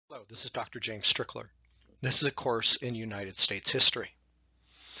Hello, this is Dr. James Strickler. This is a course in United States history.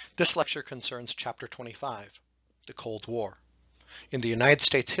 This lecture concerns Chapter 25, the Cold War, in the United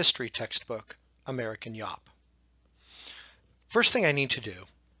States history textbook, American Yawp. First thing I need to do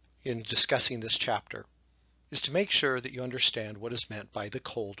in discussing this chapter is to make sure that you understand what is meant by the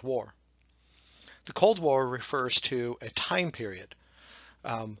Cold War. The Cold War refers to a time period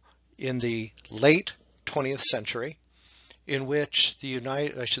in the late 20th century in which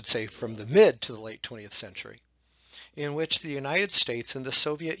from the mid to the late 20th century, in which the United States and the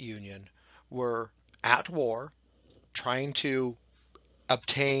Soviet Union were at war, trying to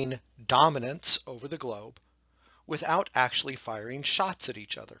obtain dominance over the globe without actually firing shots at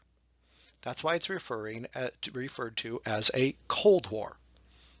each other. That's why it's referred to as a Cold War.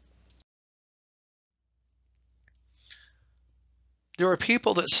 There were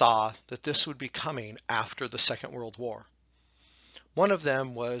people that saw that this would be coming after the Second World War. One of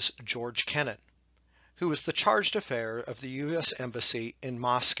them was George Kennan, who was the charge d'affaires of the U.S. Embassy in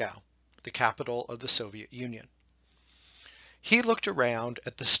Moscow, the capital of the Soviet Union. He looked around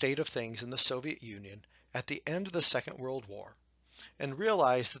at the state of things in the Soviet Union at the end of the Second World War and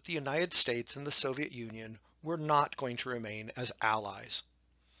realized that the United States and the Soviet Union were not going to remain as allies.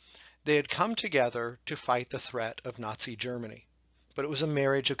 They had come together to fight the threat of Nazi Germany, but it was a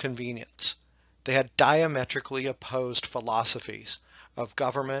marriage of convenience. They had diametrically opposed philosophies of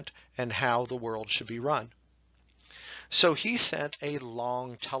government and how the world should be run. So he sent a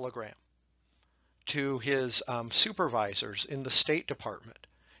long telegram to his supervisors in the State Department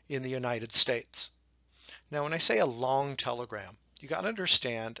in the United States. Now, when I say a long telegram, you got to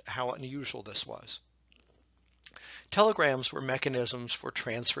understand how unusual this was. Telegrams were mechanisms for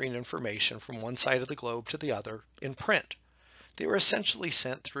transferring information from one side of the globe to the other in print. They were essentially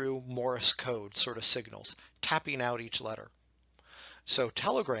sent through Morse code sort of signals, tapping out each letter. So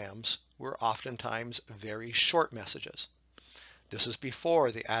telegrams were oftentimes very short messages. This is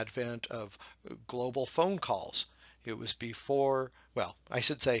before the advent of global phone calls. It was before, well, I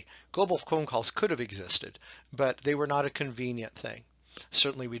should say global phone calls could have existed, but they were not a convenient thing.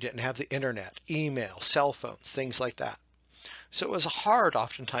 Certainly we didn't have the internet, email, cell phones, things like that. So it was hard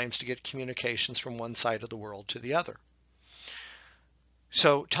oftentimes to get communications from one side of the world to the other.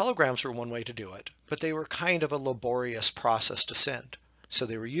 So telegrams were one way to do it, but they were kind of a laborious process to send. So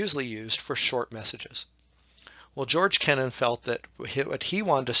they were usually used for short messages. Well, George Kennan felt that what he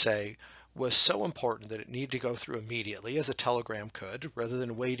wanted to say was so important that it needed to go through immediately, as a telegram could, rather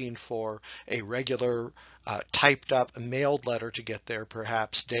than waiting for a regular typed up mailed letter to get there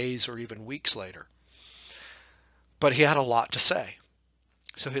perhaps days or even weeks later. But he had a lot to say.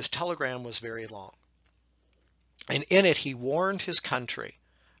 So his telegram was very long. And in it, he warned his country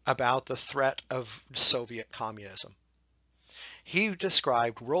about the threat of Soviet communism. He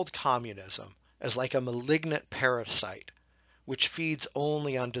described world communism as like a malignant parasite, which feeds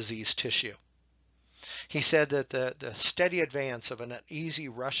only on diseased tissue. He said that the steady advance of an uneasy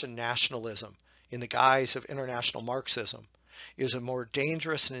Russian nationalism in the guise of international Marxism is a more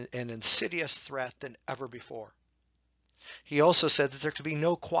dangerous and insidious threat than ever before. He also said that there could be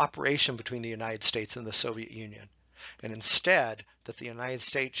no cooperation between the United States and the Soviet Union, and instead that the United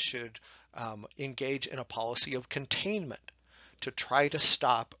States should engage in a policy of containment to try to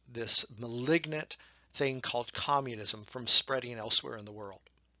stop this malignant thing called communism from spreading elsewhere in the world.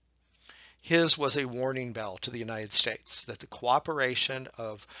 His was a warning bell to the United States that the cooperation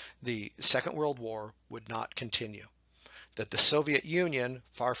of the Second World War would not continue, that the Soviet Union,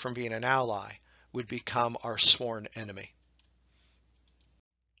 far from being an ally, would become our sworn enemy.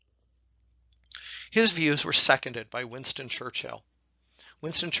 His views were seconded by Winston Churchill.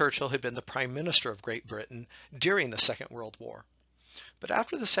 Winston Churchill had been the Prime Minister of Great Britain during the Second World War. But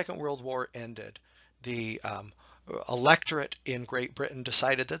after the Second World War ended, the electorate in Great Britain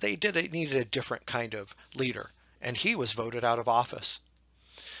decided that they needed a different kind of leader, and he was voted out of office.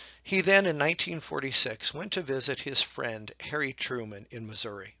 He then, in 1946, went to visit his friend Harry Truman in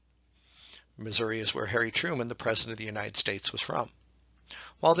Missouri. Missouri is where Harry Truman, the President of the United States, was from.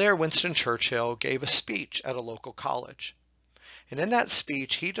 While there, Winston Churchill gave a speech at a local college. And in that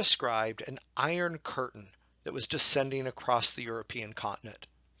speech, he described an iron curtain that was descending across the European continent.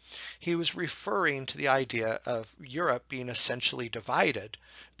 He was referring to the idea of Europe being essentially divided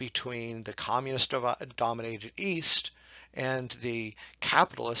between the communist-dominated East and the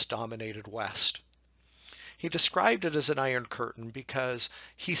capitalist-dominated West. He described it as an iron curtain because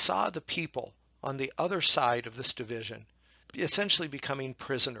he saw the people on the other side of this division essentially becoming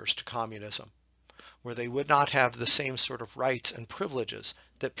prisoners to communism, where they would not have the same sort of rights and privileges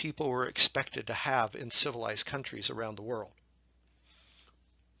that people were expected to have in civilized countries around the world.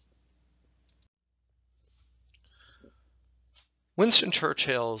 Winston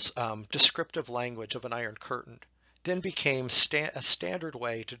Churchill's descriptive language of an Iron Curtain then became a standard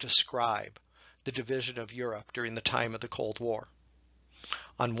way to describe the division of Europe during the time of the Cold War.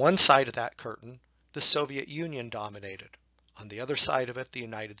 On one side of that curtain, the Soviet Union dominated. On the other side of it, the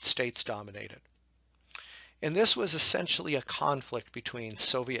United States dominated. And this was essentially a conflict between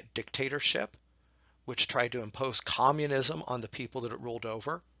Soviet dictatorship, which tried to impose communism on the people that it ruled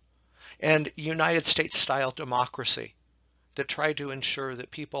over, and United States-style democracy that tried to ensure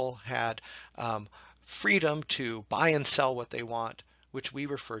that people had freedom to buy and sell what they want, which we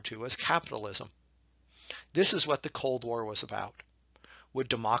refer to as capitalism. This is what the Cold War was about. Would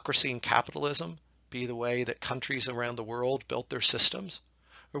democracy and capitalism be the way that countries around the world built their systems?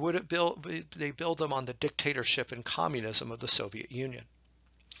 Or would they build them on the dictatorship and communism of the Soviet Union?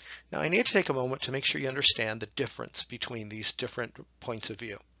 Now I need to take a moment to make sure you understand the difference between these different points of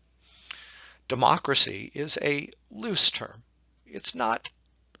view. Democracy is a loose term. It's not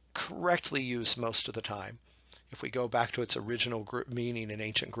correctly used most of the time if we go back to its original meaning in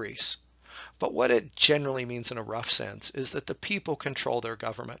ancient Greece. But what it generally means in a rough sense is that the people control their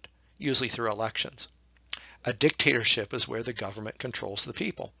government, usually through elections. A dictatorship is where the government controls the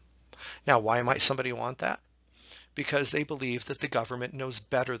people. Now, why might somebody want that? Because they believe that the government knows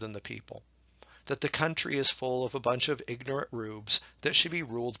better than the people, that the country is full of a bunch of ignorant rubes that should be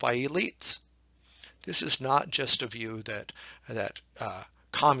ruled by elites. This is not just a view that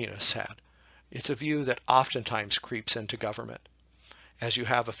communists had. It's a view that oftentimes creeps into government, as you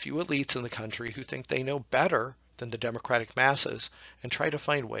have a few elites in the country who think they know better than the democratic masses and try to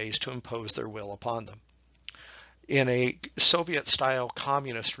find ways to impose their will upon them. In a Soviet-style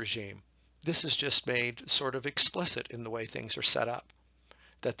communist regime, this is just made sort of explicit in the way things are set up,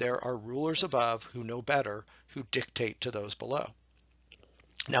 that there are rulers above who know better, who dictate to those below.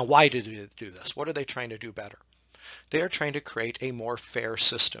 Now, why do they do this? What are they trying to do better? They are trying to create a more fair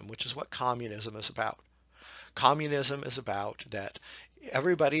system, which is what communism is about. Communism is about that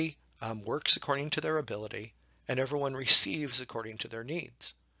everybody works according to their ability and everyone receives according to their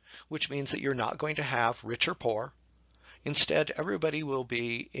needs, which means that you're not going to have rich or poor. Instead, everybody will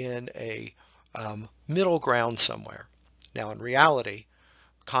be in a middle ground somewhere. Now, in reality,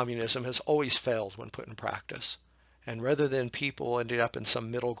 communism has always failed when put in practice. And rather than people ending up in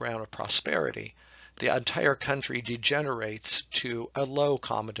some middle ground of prosperity, the entire country degenerates to a low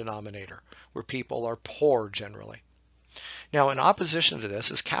common denominator, where people are poor generally. Now, in opposition to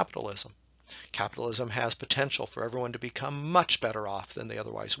this is capitalism. Capitalism has potential for everyone to become much better off than they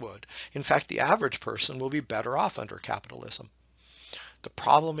otherwise would. In fact, the average person will be better off under capitalism. The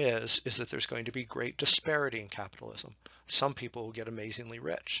problem is that there's going to be great disparity in capitalism. Some people will get amazingly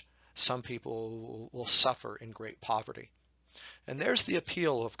rich. Some people will suffer in great poverty. And there's the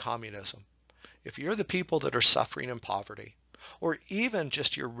appeal of communism. If you're the people that are suffering in poverty, or even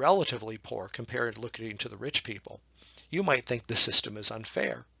just you're relatively poor compared to looking to the rich people, you might think the system is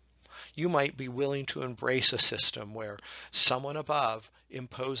unfair. You might be willing to embrace a system where someone above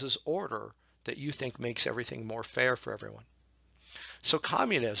imposes order that you think makes everything more fair for everyone. So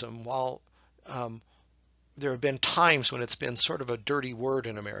communism, while there have been times when it's been sort of a dirty word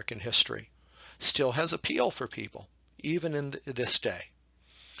in American history, still has appeal for people, even in this day.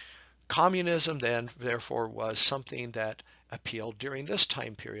 Communism then, therefore, was something that appealed during this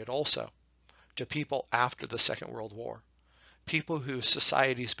time period also to people after the Second World War. People whose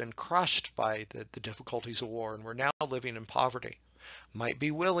society's been crushed by the difficulties of war and were now living in poverty might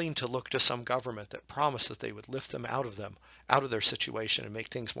be willing to look to some government that promised that they would lift them out of their situation and make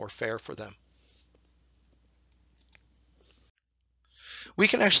things more fair for them. We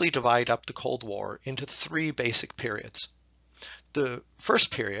can actually divide up the Cold War into three basic periods. The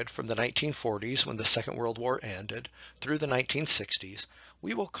first period, from the 1940s, when the Second World War ended, through the 1960s,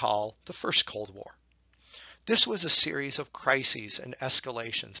 we will call the First Cold War. This was a series of crises and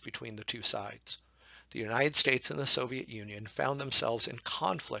escalations between the two sides. The United States and the Soviet Union found themselves in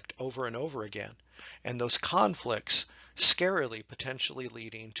conflict over and over again, and those conflicts scarily potentially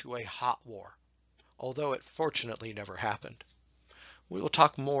leading to a hot war, although it fortunately never happened. We will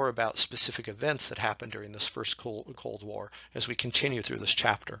talk more about specific events that happened during this first Cold War as we continue through this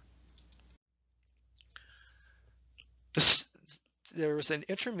chapter. There was an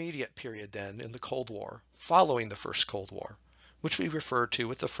intermediate period then in the Cold War following the first Cold War, which we refer to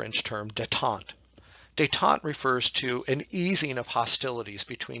with the French term détente. Détente refers to an easing of hostilities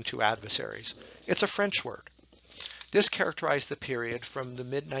between two adversaries. It's a French word. This characterized the period from the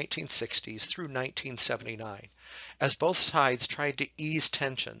mid-1960s through 1979, as both sides tried to ease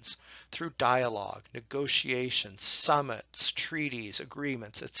tensions through dialogue, negotiations, summits, treaties,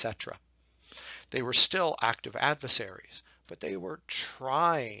 agreements, etc. They were still active adversaries, but they were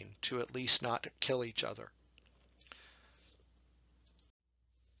trying to at least not kill each other.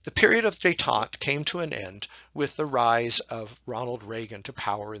 The period of détente came to an end with the rise of Ronald Reagan to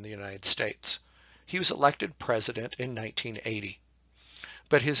power in the United States. He was elected president in 1980,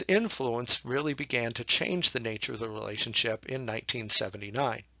 but his influence really began to change the nature of the relationship in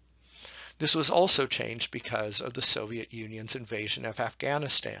 1979. This was also changed because of the Soviet Union's invasion of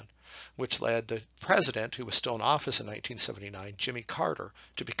Afghanistan, which led the president, who was still in office in 1979, Jimmy Carter,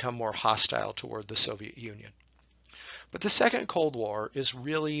 to become more hostile toward the Soviet Union. But the Second Cold War is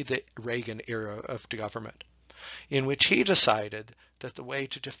really the Reagan era of government, in which he decided that the way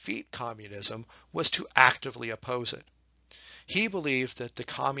to defeat communism was to actively oppose it. He believed that the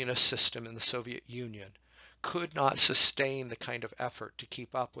communist system in the Soviet Union could not sustain the kind of effort to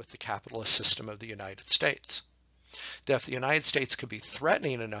keep up with the capitalist system of the United States. That if the United States could be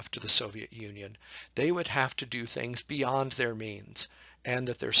threatening enough to the Soviet Union, they would have to do things beyond their means, and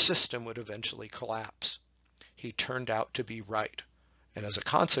that their system would eventually collapse. He turned out to be right, and as a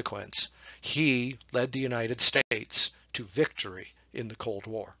consequence, he led the United States to victory in the Cold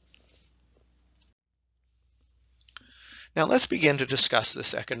War. Now let's begin to discuss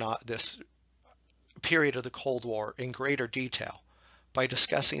this period of the Cold War in greater detail by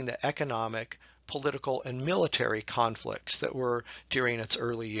discussing the economic, political, and military conflicts that were during its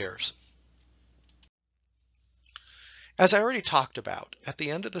early years. As I already talked about, at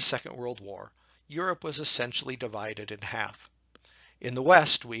the end of the Second World War, Europe was essentially divided in half. In the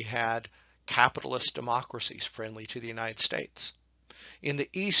West, we had capitalist democracies friendly to the United States. In the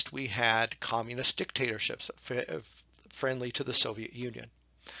East, we had communist dictatorships friendly to the Soviet Union.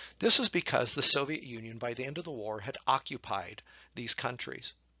 This was because the Soviet Union, by the end of the war, had occupied these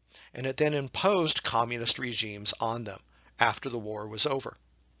countries, and it then imposed communist regimes on them after the war was over.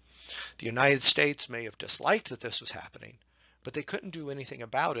 The United States may have disliked that this was happening, but they couldn't do anything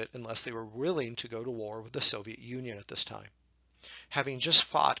about it unless they were willing to go to war with the Soviet Union at this time. Having just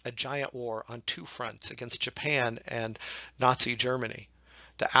fought a giant war on two fronts against Japan and Nazi Germany,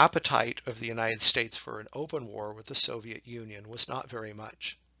 the appetite of the United States for an open war with the Soviet Union was not very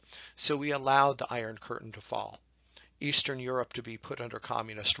much. So we allowed the Iron Curtain to fall, Eastern Europe to be put under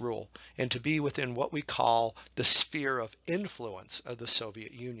communist rule, and to be within what we call the sphere of influence of the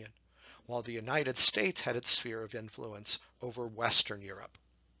Soviet Union, while the United States had its sphere of influence over Western Europe.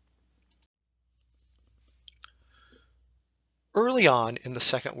 Early on in the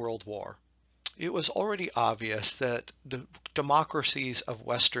Second World War, it was already obvious that the democracies of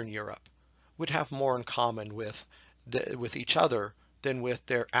Western Europe would have more in common with each other than with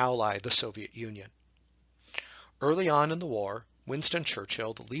their ally, the Soviet Union. Early on in the war, Winston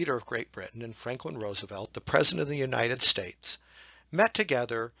Churchill, the leader of Great Britain, and Franklin Roosevelt, the President of the United States, met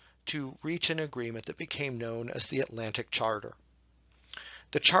together to reach an agreement that became known as the Atlantic Charter.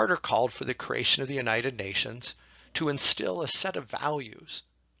 The Charter called for the creation of the United Nations to instill a set of values,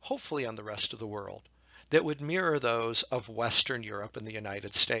 hopefully on the rest of the world, that would mirror those of Western Europe and the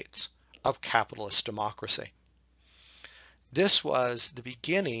United States, of capitalist democracy. This was the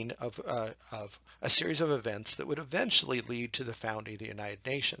beginning of a series of events that would eventually lead to the founding of the United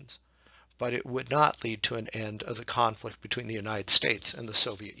Nations, but it would not lead to an end of the conflict between the United States and the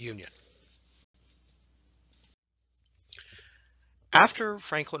Soviet Union. After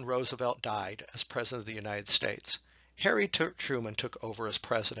Franklin Roosevelt died as President of the United States, Harry Truman took over as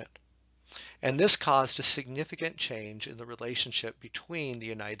president, and this caused a significant change in the relationship between the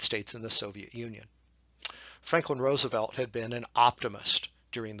United States and the Soviet Union. Franklin Roosevelt had been an optimist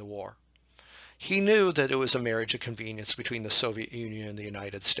during the war. He knew that it was a marriage of convenience between the Soviet Union and the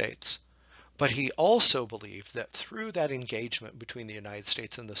United States, but he also believed that through that engagement between the United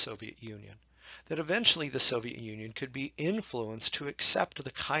States and the Soviet Union, that eventually the Soviet Union could be influenced to accept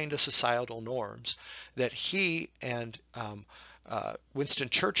the kind of societal norms that he and Winston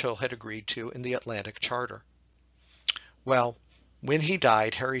Churchill had agreed to in the Atlantic Charter. Well, when he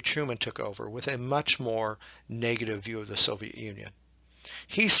died, Harry Truman took over with a much more negative view of the Soviet Union.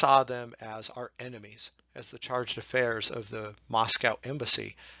 He saw them as our enemies, as the chargé d'affaires of the Moscow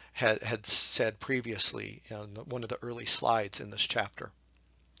embassy had said previously in one of the early slides in this chapter.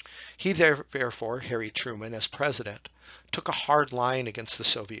 He therefore, Harry Truman, as president, took a hard line against the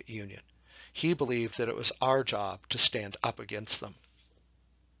Soviet Union. He believed that it was our job to stand up against them.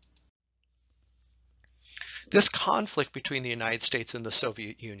 This conflict between the United States and the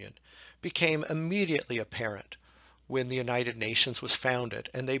Soviet Union became immediately apparent when the United Nations was founded,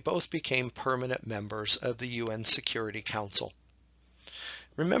 and they both became permanent members of the UN Security Council.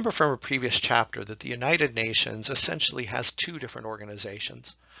 Remember from a previous chapter that the United Nations essentially has two different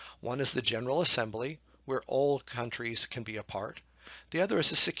organizations. One is the General Assembly, where all countries can be a part. The other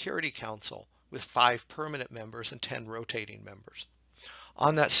is a Security Council with 5 permanent members and 10 rotating members.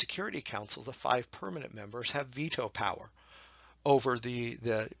 On that Security Council, the 5 permanent members have veto power over the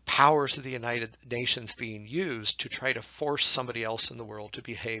powers of the United Nations being used to try to force somebody else in the world to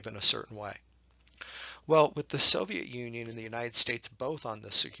behave in a certain way. Well, with the Soviet Union and the United States both on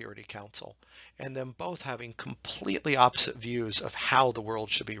the Security Council, and them both having completely opposite views of how the world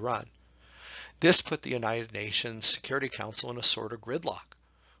should be run, this put the United Nations Security Council in a sort of gridlock,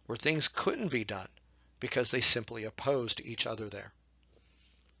 where things couldn't be done because they simply opposed each other there.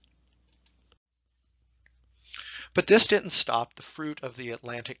 But this didn't stop the fruit of the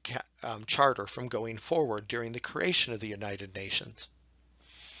Atlantic Charter from going forward during the creation of the United Nations.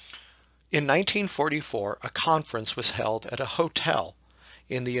 In 1944, a conference was held at a hotel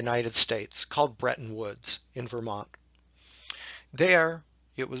in the United States called Bretton Woods in Vermont. There,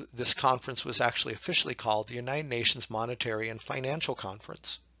 this conference was actually officially called the United Nations Monetary and Financial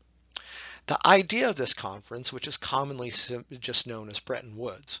Conference. The idea of this conference, which is commonly just known as Bretton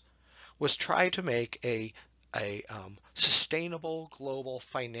Woods, was try to make a sustainable global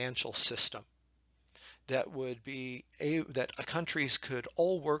financial system that countries could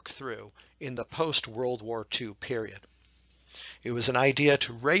all work through in the post-World War II period. It was an idea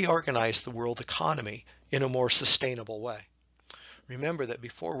to reorganize the world economy in a more sustainable way. Remember that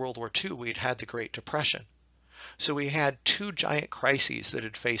before World War II, we'd had the Great Depression. So we had 2 giant crises that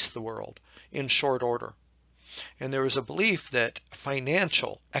had faced the world in short order. And there was a belief that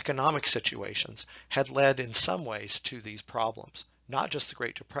economic situations had led in some ways to these problems, not just the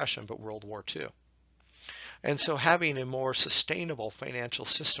Great Depression, but World War II. And so having a more sustainable financial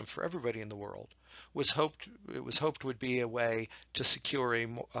system for everybody in the world was hoped would be a way to secure a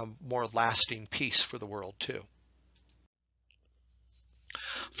more lasting peace for the world too.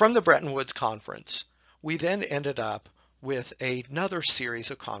 From the Bretton Woods Conference, we then ended up with another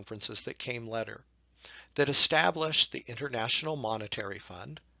series of conferences that came later that established the International Monetary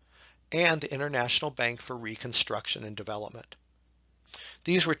Fund and the International Bank for Reconstruction and Development.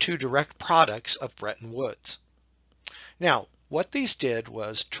 These were 2 direct products of Bretton Woods. Now, what these did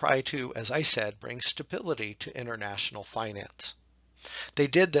was try to, as I said, bring stability to international finance. They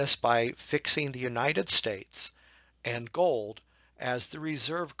did this by fixing the United States and gold as the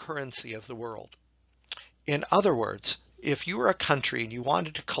reserve currency of the world. In other words, if you were a country and you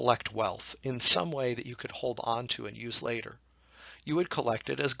wanted to collect wealth in some way that you could hold on to and use later, you would collect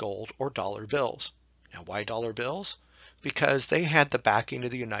it as gold or dollar bills. Now, why dollar bills? Because they had the backing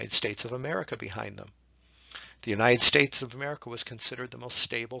of the United States of America behind them. The United States of America was considered the most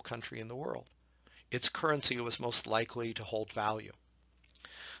stable country in the world. Its currency was most likely to hold value.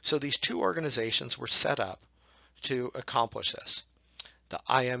 So these 2 organizations were set up to accomplish this. The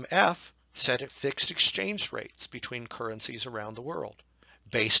IMF set at fixed exchange rates between currencies around the world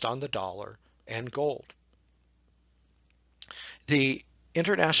based on the dollar and gold. The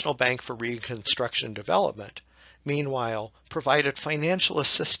International Bank for Reconstruction and Development, meanwhile, provided financial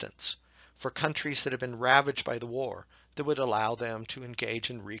assistance for countries that had been ravaged by the war that would allow them to engage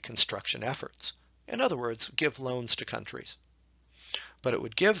in reconstruction efforts. In other words, give loans to countries. But it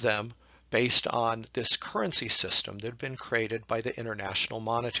would give them based on this currency system that had been created by the International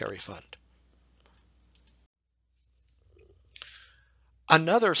Monetary Fund.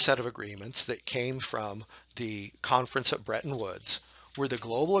 Another set of agreements that came from the conference at Bretton Woods were the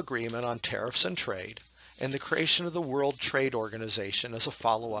Global Agreement on Tariffs and Trade and the creation of the World Trade Organization as a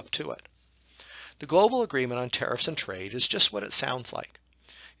follow-up to it. The Global Agreement on Tariffs and Trade is just what it sounds like.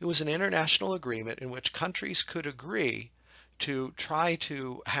 It was an international agreement in which countries could agree to try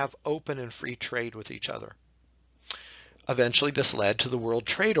to have open and free trade with each other. Eventually, this led to the World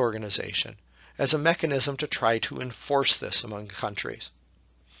Trade Organization as a mechanism to try to enforce this among countries.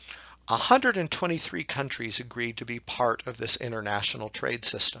 123 countries agreed to be part of this international trade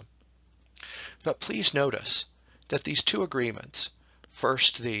system. But please notice that these 2 agreements,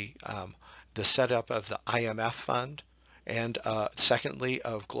 first the setup of the IMF fund and secondly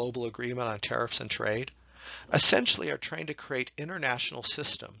of Global Agreement on Tariffs and Trade, essentially are trying to create international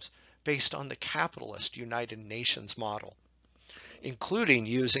systems based on the capitalist United Nations model, including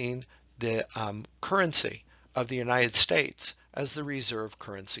using the currency of the United States as the reserve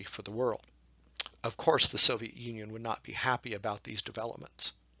currency for the world. Of course, the Soviet Union would not be happy about these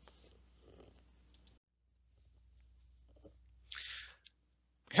developments.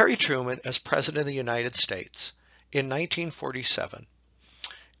 Harry Truman, as President of the United States in 1947,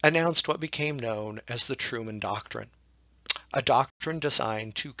 announced what became known as the Truman Doctrine, a doctrine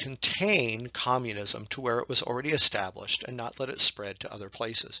designed to contain communism to where it was already established and not let it spread to other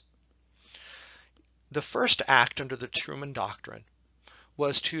places. The first act under the Truman Doctrine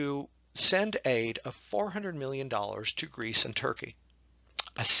was to send aid of $400 million to Greece and Turkey,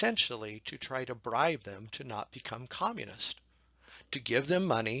 essentially to try to bribe them to not become communist, to give them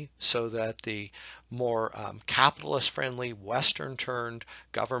money so that the more capitalist-friendly, Western-turned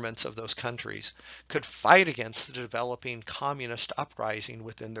governments of those countries could fight against the developing communist uprising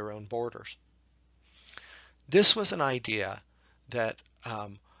within their own borders. This was an idea that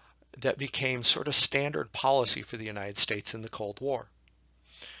that became sort of standard policy for the United States in the Cold War.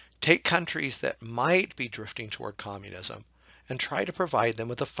 Take countries that might be drifting toward communism and try to provide them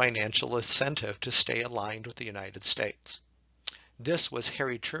with a financial incentive to stay aligned with the United States. This was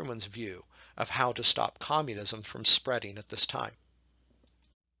Harry Truman's view of how to stop communism from spreading at this time.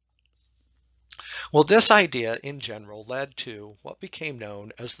 Well, this idea in general led to what became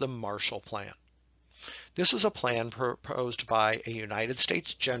known as the Marshall Plan. This was a plan proposed by a United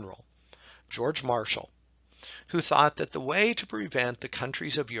States general, George Marshall, who thought that the way to prevent the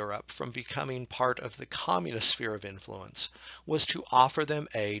countries of Europe from becoming part of the communist sphere of influence was to offer them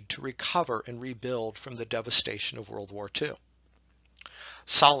aid to recover and rebuild from the devastation of World War II.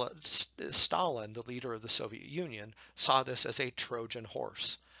 Stalin, the leader of the Soviet Union, saw this as a Trojan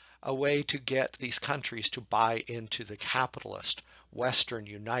horse, a way to get these countries to buy into the capitalist Western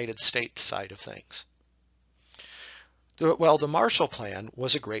United States side of things. Well, the Marshall Plan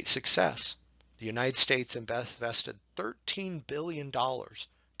was a great success. The United States invested $13 billion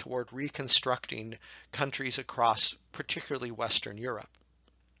toward reconstructing countries across particularly Western Europe.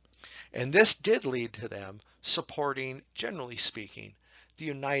 And this did lead to them supporting, generally speaking, the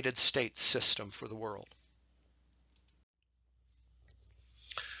United States system for the world.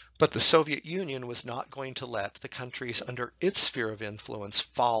 But the Soviet Union was not going to let the countries under its sphere of influence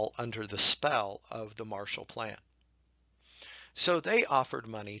fall under the spell of the Marshall Plan. So they offered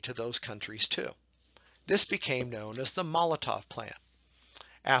money to those countries too. This became known as the Molotov Plan,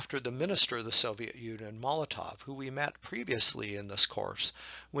 after the minister of the Soviet Union, Molotov, who we met previously in this course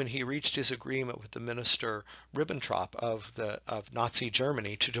when he reached his agreement with the minister Ribbentrop of Nazi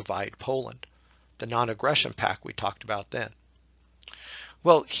Germany to divide Poland, the non-aggression pact we talked about then.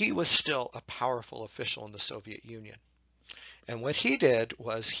 Well, he was still a powerful official in the Soviet Union. And what he did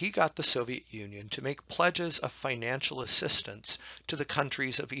was he got the Soviet Union to make pledges of financial assistance to the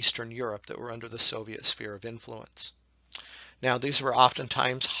countries of Eastern Europe that were under the Soviet sphere of influence. Now, these were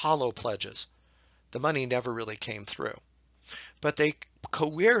oftentimes hollow pledges. The money never really came through. But they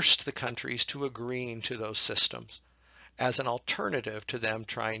coerced the countries to agreeing to those systems as an alternative to them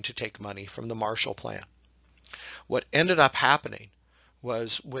trying to take money from the Marshall Plan. What ended up happening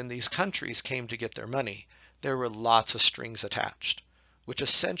was when these countries came to get their money, there were lots of strings attached, which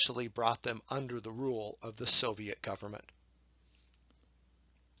essentially brought them under the rule of the Soviet government.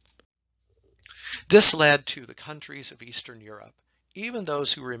 This led to the countries of Eastern Europe, even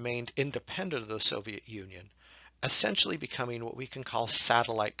those who remained independent of the Soviet Union, essentially becoming what we can call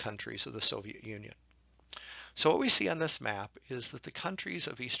satellite countries of the Soviet Union. So what we see on this map is that the countries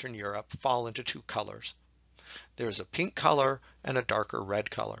of Eastern Europe fall into two colors. There's a pink color and a darker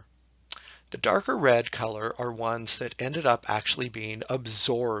red color. The darker red color are ones that ended up actually being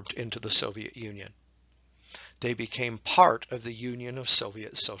absorbed into the Soviet Union. They became part of the Union of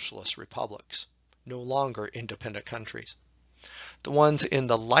Soviet Socialist Republics, no longer independent countries. The ones in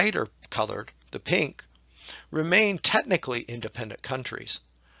the lighter colored, the pink, remain technically independent countries,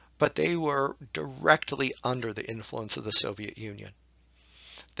 but they were directly under the influence of the Soviet Union.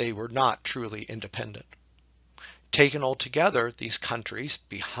 They were not truly independent. Taken all together, these countries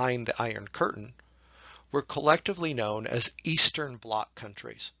behind the Iron Curtain were collectively known as Eastern Bloc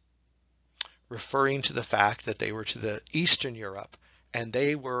countries, referring to the fact that they were to the Eastern Europe and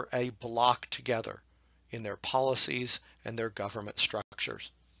they were a bloc together in their policies and their government structures.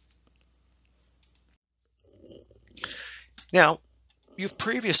 Now, you've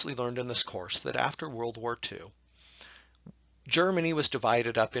previously learned in this course that after World War II, Germany was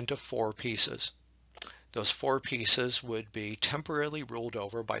divided up into 4 pieces. Those 4 pieces would be temporarily ruled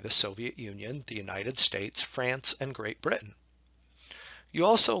over by the Soviet Union, the United States, France, and Great Britain. You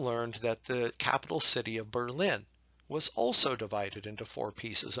also learned that the capital city of Berlin was also divided into 4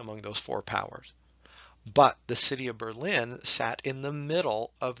 pieces among those 4 powers. But the city of Berlin sat in the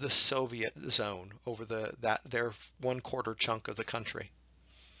middle of the Soviet zone over their 1/4 chunk of the country.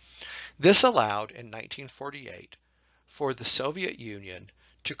 This allowed in 1948 for the Soviet Union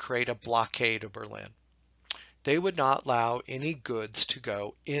to create a blockade of Berlin. They would not allow any goods to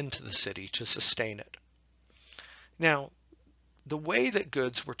go into the city to sustain it. Now, the way that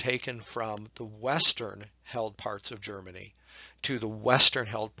goods were taken from the Western held parts of Germany to the Western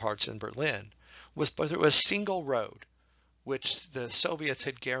held parts in Berlin but there was a single road which the Soviets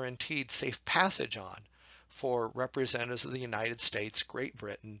had guaranteed safe passage on for representatives of the United States, Great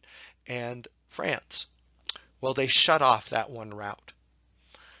Britain, and France. Well, they shut off that one route.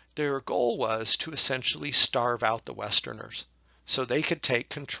 Their goal was to essentially starve out the Westerners so they could take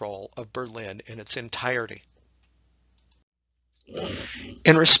control of Berlin in its entirety.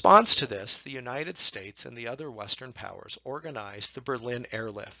 In response to this, the United States and the other Western powers organized the Berlin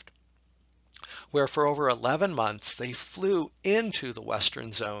Airlift, where for over 11 months they flew into the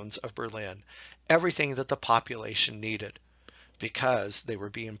western zones of Berlin everything that the population needed, because they were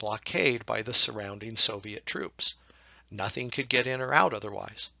being blockaded by the surrounding Soviet troops. Nothing could get in or out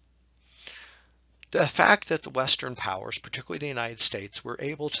otherwise. The fact that the Western powers, particularly the United States, were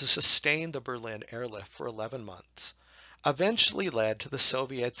able to sustain the Berlin airlift for 11 months eventually led to the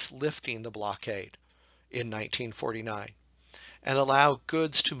Soviets lifting the blockade in 1949 and allow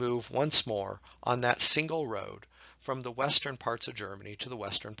goods to move once more on that single road from the western parts of Germany to the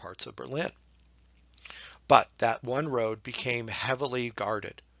western parts of Berlin. But that one road became heavily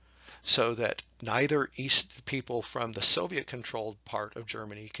guarded so that neither people from the Soviet-controlled part of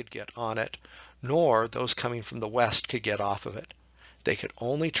Germany could get on it, nor those coming from the west could get off of it. They could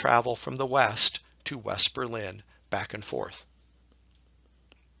only travel from the west to West Berlin back and forth.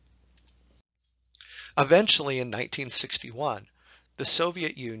 Eventually, in 1961, the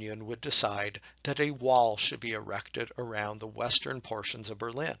Soviet Union would decide that a wall should be erected around the western portions of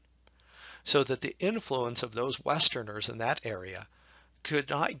Berlin, so that the influence of those Westerners in that area could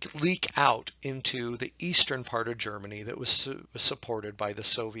not leak out into the eastern part of Germany that was supported by the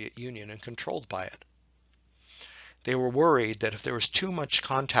Soviet Union and controlled by it. They were worried that if there was too much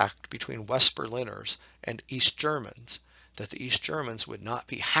contact between West Berliners and East Germans, that the East Germans would not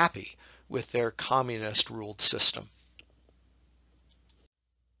be happy with their communist-ruled system.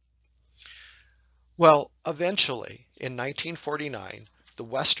 Well, eventually, in 1949, the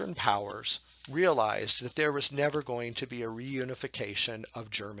Western powers realized that there was never going to be a reunification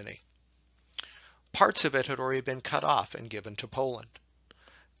of Germany. Parts of it had already been cut off and given to Poland.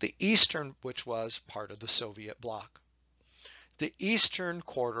 The eastern, which was part of the Soviet bloc. The eastern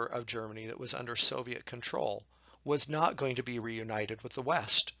quarter of Germany that was under Soviet control was not going to be reunited with the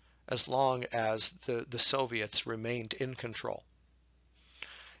West as long as the Soviets remained in control.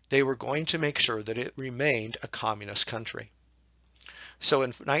 They were going to make sure that it remained a communist country. So in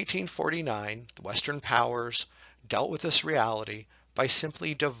 1949, the Western powers dealt with this reality by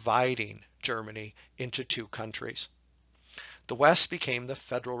simply dividing Germany into two countries. The West became the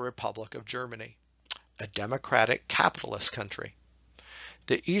Federal Republic of Germany, a democratic capitalist country.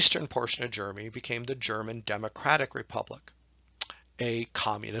 The eastern portion of Germany became the German Democratic Republic, a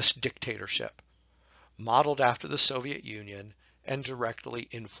communist dictatorship, modeled after the Soviet Union and directly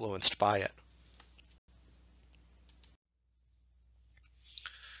influenced by it.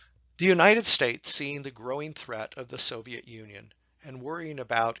 The United States, seeing the growing threat of the Soviet Union and worrying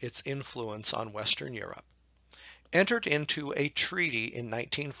about its influence on Western Europe, entered into a treaty in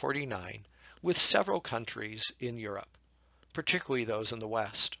 1949 with several countries in Europe, particularly those in the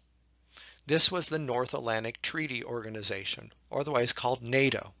West. This was the North Atlantic Treaty Organization, or otherwise called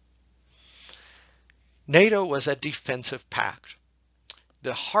NATO. NATO was a defensive pact.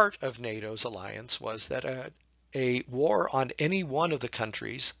 The heart of NATO's alliance was that a war on any one of the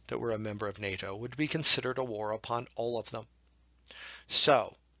countries that were a member of NATO would be considered a war upon all of them.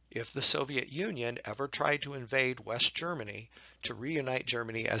 So, if the Soviet Union ever tried to invade West Germany to reunite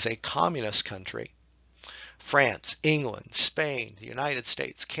Germany as a communist country, France, England, Spain, the United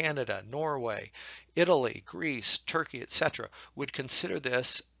States, Canada, Norway, Italy, Greece, Turkey, etc., would consider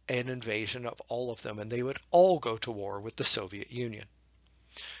this an invasion of all of them, and they would all go to war with the Soviet Union.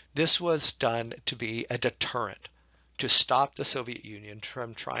 This was done to be a deterrent, to stop the Soviet Union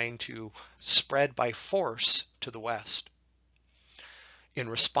from trying to spread by force to the West. In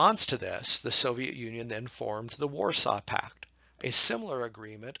response to this, the Soviet Union then formed the Warsaw Pact, a similar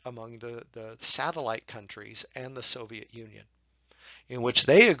agreement among the satellite countries and the Soviet Union, in which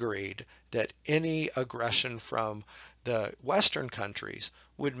they agreed that any aggression from the Western countries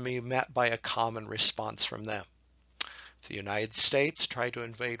would be met by a common response from them. If the United States tried to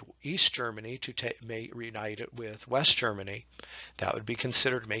invade East Germany to reunite it with West Germany, that would be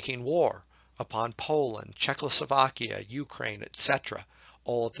considered making war upon Poland, Czechoslovakia, Ukraine, etc.,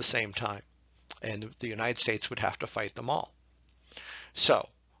 all at the same time. And the United States would have to fight them all. So,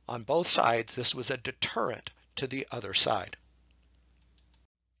 on both sides, this was a deterrent to the other side.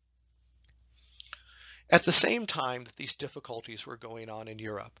 At the same time that these difficulties were going on in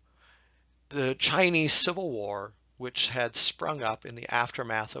Europe, the Chinese Civil War, which had sprung up in the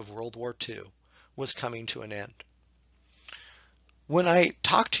aftermath of World War II, was coming to an end. When I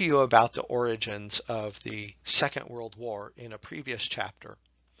talked to you about the origins of the Second World War in a previous chapter,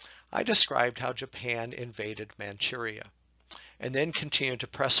 I described how Japan invaded Manchuria and then continued to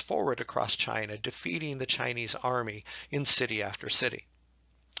press forward across China, defeating the Chinese army in city after city.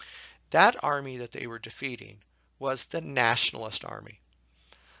 That army that they were defeating was the Nationalist Army,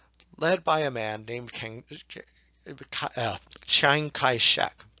 led by a man named Chiang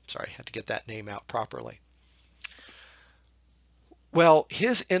Kai-shek. Sorry, I had to get that name out properly. Well,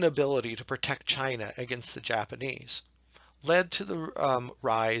 his inability to protect China against the Japanese led to the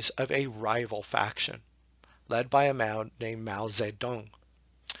rise of a rival faction, led by a man named Mao Zedong.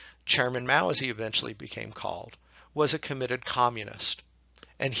 Chairman Mao, as he eventually became called, was a committed communist,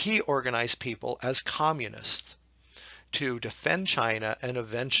 and he organized people as communists to defend China and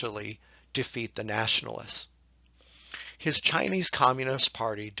eventually defeat the nationalists. His Chinese Communist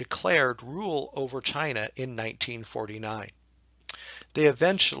Party declared rule over China in 1949. They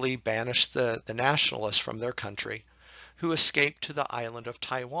eventually banished the nationalists from their country, who escaped to the island of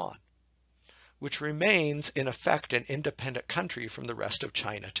Taiwan, which remains in effect an independent country from the rest of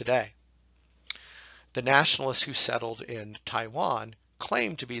China today. The nationalists who settled in Taiwan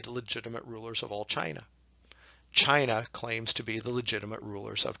claim to be the legitimate rulers of all China. China claims to be the legitimate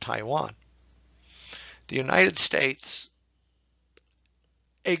rulers of Taiwan. The United States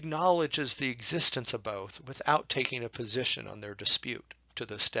acknowledges the existence of both without taking a position on their dispute to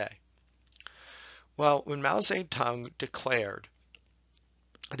this day. Well, when Mao Zedong declared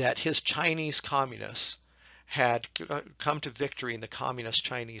that his Chinese communists had come to victory in the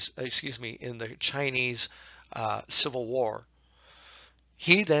in the Chinese Civil War,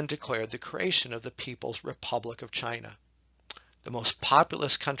 he then declared the creation of the People's Republic of China. The most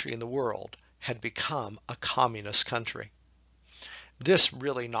populous country in the world had become a communist country. This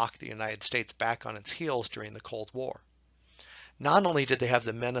really knocked the United States back on its heels during the Cold War. Not only did they have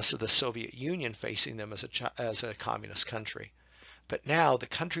the menace of the Soviet Union facing them as a communist country, but now the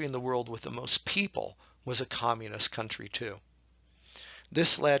country in the world with the most people was a communist country too.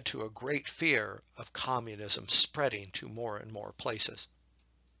 This led to a great fear of communism spreading to more and more places.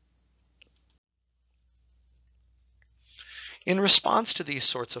 In response to these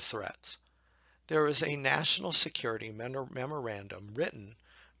sorts of threats, there was a national security memorandum written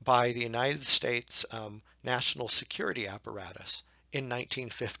by the United States national security apparatus in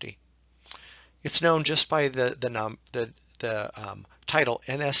 1950. It's known just by the title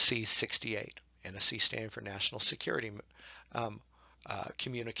NSC 68. NSC standing for National Security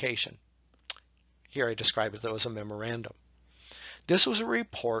Communication. Here I describe it though as a memorandum. This was a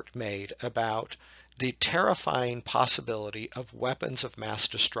report made about the terrifying possibility of weapons of mass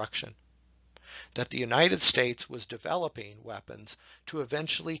destruction, that the United States was developing weapons to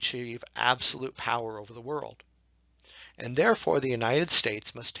eventually achieve absolute power over the world, and therefore the United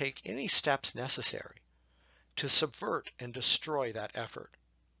States must take any steps necessary to subvert and destroy that effort.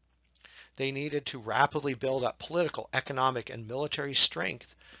 They needed to rapidly build up political, economic, and military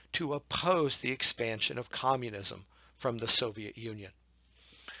strength to oppose the expansion of communism from the Soviet Union.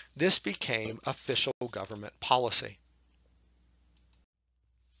 This became official government policy.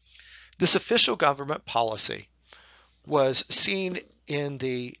 This official government policy was seen in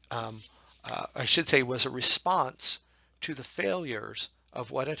was a response to the failures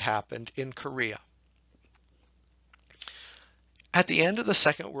of what had happened in Korea. At the end of the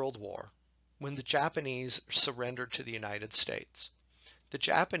Second World War, when the Japanese surrendered to the United States, the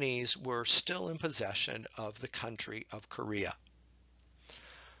Japanese were still in possession of the country of Korea.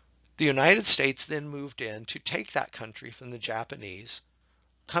 The United States then moved in to take that country from the Japanese,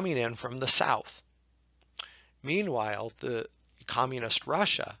 coming in from the south. Meanwhile, the communist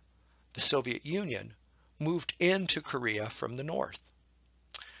Russia, the Soviet Union, moved into Korea from the north.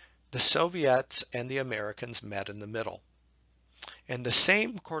 The Soviets and the Americans met in the middle. And the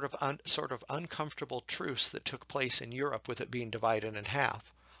same sort of uncomfortable truce that took place in Europe with it being divided in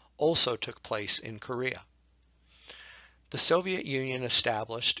half also took place in Korea. The Soviet Union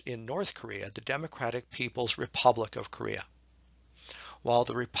established in North Korea the Democratic People's Republic of Korea, while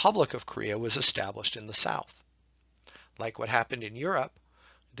the Republic of Korea was established in the south. Like what happened in Europe,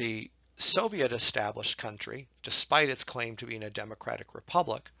 the Soviet-established country, despite its claim to being a democratic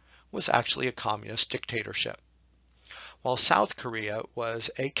republic, was actually a communist dictatorship, while South Korea was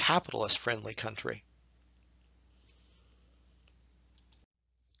a capitalist-friendly country.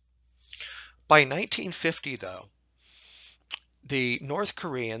 By 1950, though, the North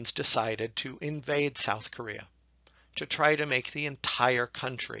Koreans decided to invade South Korea to try to make the entire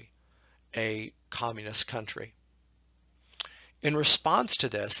country a communist country. In response to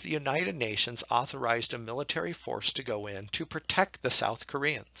this, the United Nations authorized a military force to go in to protect the South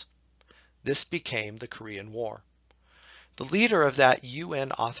Koreans. This became the Korean War. The leader of that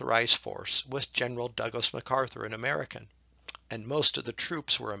UN-authorized force was General Douglas MacArthur, an American, and most of the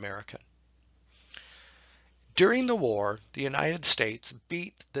troops were American. During the war, the United States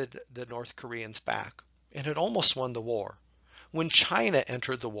beat the North Koreans back and had almost won the war when China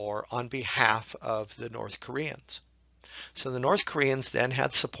entered the war on behalf of the North Koreans. So the North Koreans then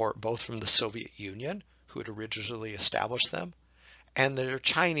had support both from the Soviet Union, who had originally established them, and their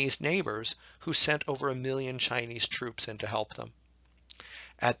Chinese neighbors, who sent over 1 million Chinese troops in to help them.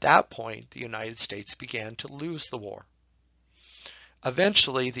 At that point, the United States began to lose the war.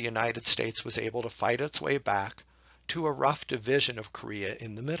 Eventually, the United States was able to fight its way back to a rough division of Korea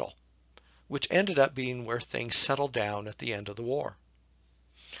in the middle, which ended up being where things settled down at the end of the war.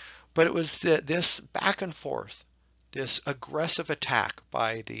 But it was this back and forth, this aggressive attack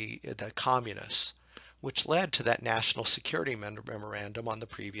by the communists, which led to that national security memorandum on the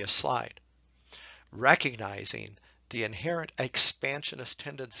previous slide, recognizing the inherent expansionist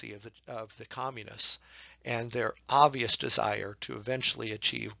tendency of the communists and their obvious desire to eventually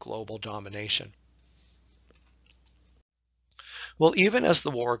achieve global domination. Well, even as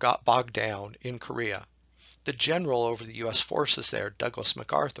the war got bogged down in Korea, the general over the U.S. forces there, Douglas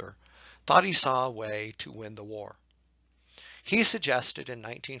MacArthur, thought he saw a way to win the war. He suggested in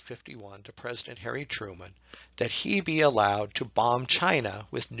 1951 to President Harry Truman that he be allowed to bomb China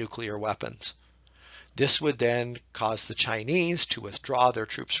with nuclear weapons. This would then cause the Chinese to withdraw their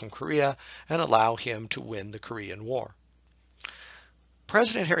troops from Korea and allow him to win the Korean War.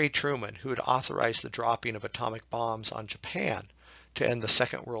 President Harry Truman, who had authorized the dropping of atomic bombs on Japan to end the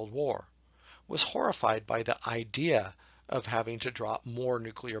Second World War, was horrified by the idea of having to drop more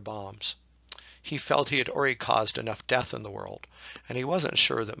nuclear bombs. He felt he had already caused enough death in the world, and he wasn't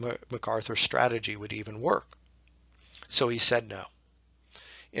sure that MacArthur's strategy would even work. So he said no.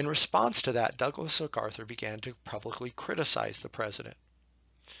 In response to that, Douglas MacArthur began to publicly criticize the president.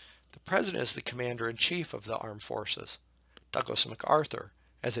 The president is the commander-in-chief of the armed forces. Douglas MacArthur,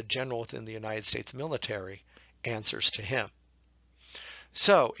 as a general within the United States military, answers to him.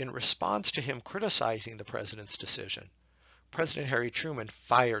 So, in response to him criticizing the president's decision, President Harry Truman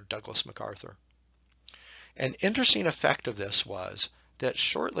fired Douglas MacArthur. An interesting effect of this was that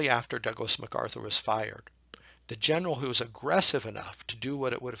shortly after Douglas MacArthur was fired, the general who was aggressive enough to do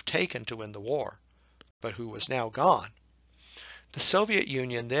what it would have taken to win the war, but who was now gone, the Soviet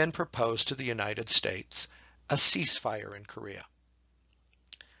Union then proposed to the United States a ceasefire in Korea.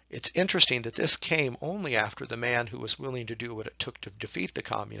 It's interesting that this came only after the man who was willing to do what it took to defeat the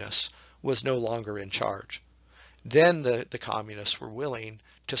communists was no longer in charge. Then the communists were willing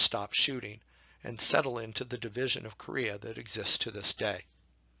to stop shooting and settle into the division of Korea that exists to this day.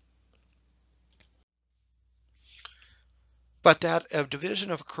 But that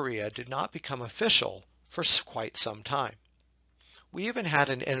division of Korea did not become official for quite some time. We even had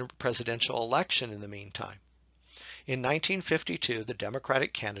an presidential election in the meantime. In 1952, the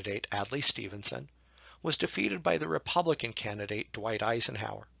Democratic candidate, Adlai Stevenson, was defeated by the Republican candidate, Dwight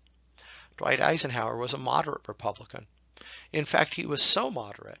Eisenhower. Dwight Eisenhower was a moderate Republican. In fact, he was so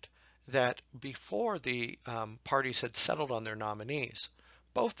moderate that before the parties had settled on their nominees,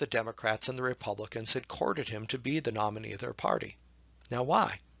 both the Democrats and the Republicans had courted him to be the nominee of their party. Now,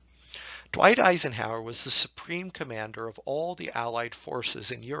 why? Dwight Eisenhower was the supreme commander of all the Allied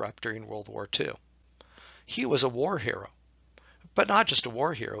forces in Europe during World War II. He was a war hero. But not just a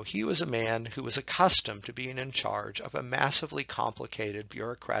war hero, he was a man who was accustomed to being in charge of a massively complicated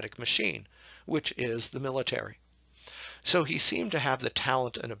bureaucratic machine, which is the military. So he seemed to have the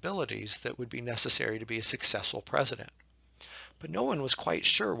talent and abilities that would be necessary to be a successful president. But no one was quite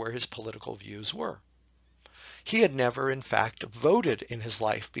sure where his political views were. He had never, in fact, voted in his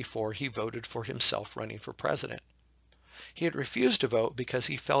life before he voted for himself running for president. He had refused to vote because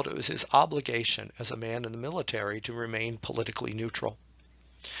he felt it was his obligation as a man in the military to remain politically neutral.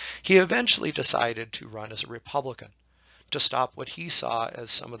 He eventually decided to run as a Republican, to stop what he saw as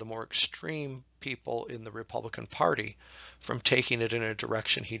some of the more extreme people in the Republican Party from taking it in a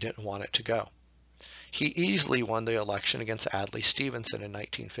direction he didn't want it to go. He easily won the election against Adlai Stevenson in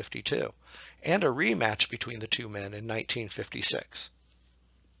 1952, and a rematch between the two men in 1956.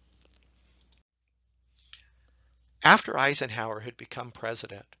 After Eisenhower had become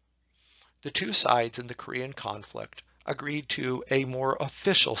president, the two sides in the Korean conflict agreed to a more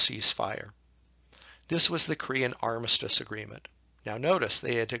official ceasefire. This was the Korean Armistice Agreement. Now notice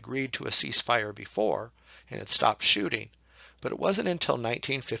they had agreed to a ceasefire before and had stopped shooting, but it wasn't until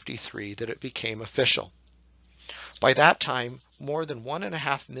 1953 that it became official. By that time, more than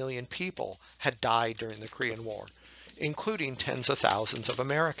 1.5 million people had died during the Korean War, including tens of thousands of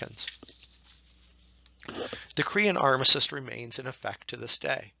Americans. The Korean armistice remains in effect to this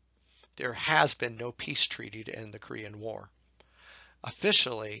day. There has been no peace treaty to end the Korean War.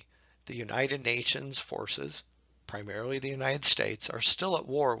 Officially, the United Nations forces, primarily the United States, are still at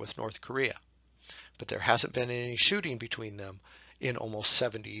war with North Korea, but there hasn't been any shooting between them in almost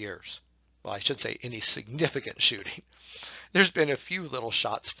 70 years. Well, I should say any significant shooting. There's been a few little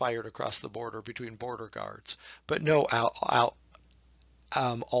shots fired across the border between border guards, but no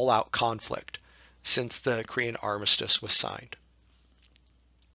all-out conflict since the Korean armistice was signed.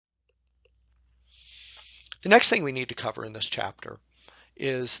 The next thing we need to cover in this chapter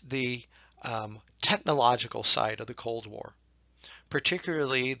is the technological side of the Cold War,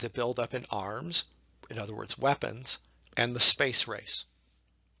 particularly the buildup in arms, in other words, weapons, and the space race.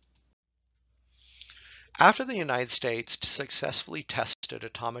 After the United States successfully tested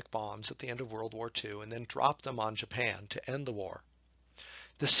atomic bombs at the end of World War II and then dropped them on Japan to end the war,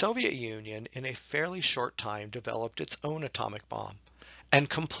 the Soviet Union in a fairly short time developed its own atomic bomb and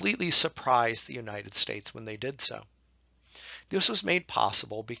completely surprised the United States when they did so. This was made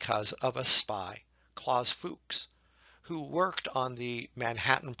possible because of a spy, Klaus Fuchs, who worked on the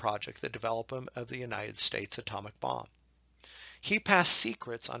Manhattan Project, the development of the United States atomic bomb. He passed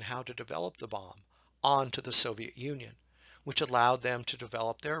secrets on how to develop the bomb on to the Soviet Union, which allowed them to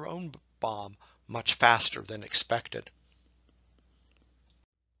develop their own bomb much faster than expected.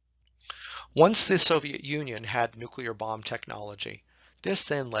 Once the Soviet Union had nuclear bomb technology, this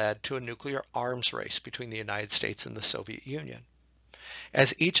then led to a nuclear arms race between the United States and the Soviet Union,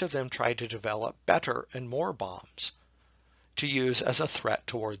 as each of them tried to develop better and more bombs to use as a threat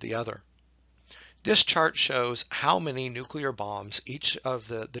toward the other. This chart shows how many nuclear bombs each of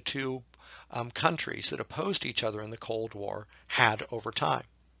the two countries that opposed each other in the Cold War had over time.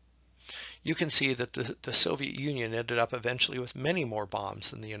 You can see that the Soviet Union ended up eventually with many more bombs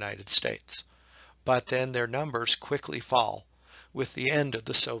than the United States, but then their numbers quickly fall with the end of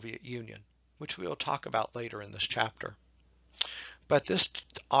the Soviet Union, which we will talk about later in this chapter. But this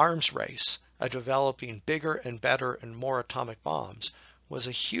arms race of developing bigger and better and more atomic bombs was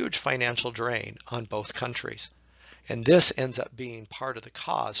a huge financial drain on both countries, and this ends up being part of the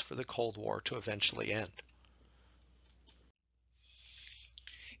cause for the Cold War to eventually end.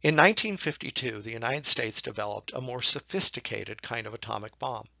 In 1952, the United States developed a more sophisticated kind of atomic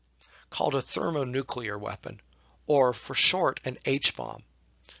bomb called a thermonuclear weapon, or for short, an H-bomb,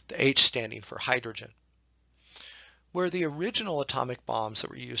 the H standing for hydrogen. Where the original atomic bombs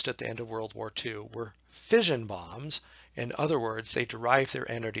that were used at the end of World War II were fission bombs, in other words, they derived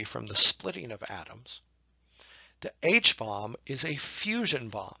their energy from the splitting of atoms, the H-bomb is a fusion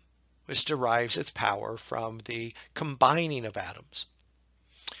bomb, which derives its power from the combining of atoms.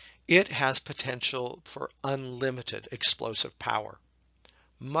 It has potential for unlimited explosive power,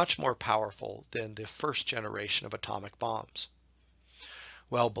 much more powerful than the first generation of atomic bombs.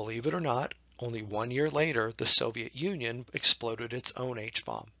 Well, believe it or not, only 1 year later, the Soviet Union exploded its own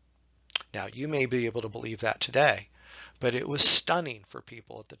H-bomb. Now, you may be able to believe that today, but it was stunning for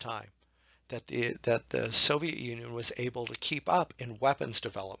people at the time that the Soviet Union was able to keep up in weapons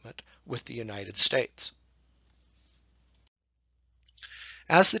development with the United States.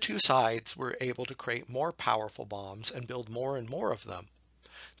 As the two sides were able to create more powerful bombs and build more and more of them,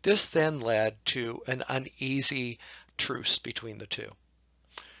 this then led to an uneasy truce between the two.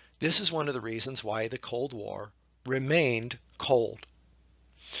 This is one of the reasons why the Cold War remained cold,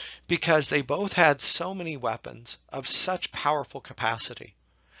 because they both had so many weapons of such powerful capacity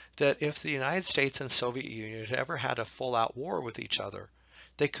that if the United States and Soviet Union had ever had a full-out war with each other,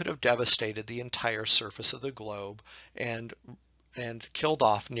 they could have devastated the entire surface of the globe and killed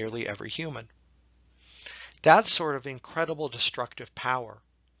off nearly every human. That sort of incredible destructive power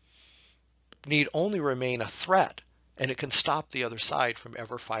need only remain a threat, and it can stop the other side from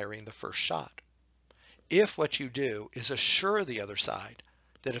ever firing the first shot. If what you do is assure the other side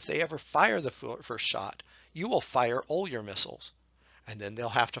that if they ever fire the first shot, you will fire all your missiles, and then they'll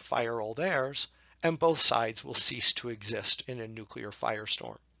have to fire all theirs, and both sides will cease to exist in a nuclear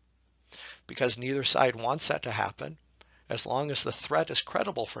firestorm. Because neither side wants that to happen, as long as the threat is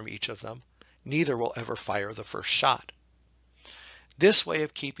credible from each of them, neither will ever fire the first shot. This way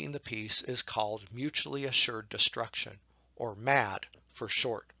of keeping the peace is called mutually assured destruction, or MAD for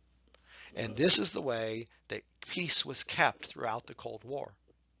short. And this is the way that peace was kept throughout the Cold War.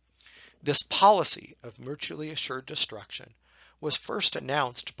 This policy of mutually assured destruction was first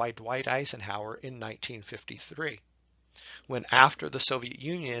announced by Dwight Eisenhower in 1953, when after the Soviet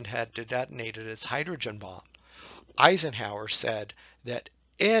Union had detonated its hydrogen bomb, Eisenhower said that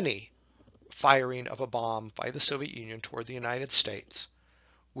any firing of a bomb by the Soviet Union toward the United States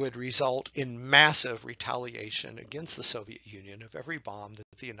would result in massive retaliation against the Soviet Union of every bomb that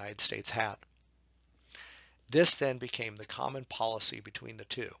the United States had. This then became the common policy between the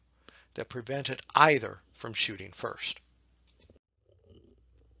two that prevented either from shooting first.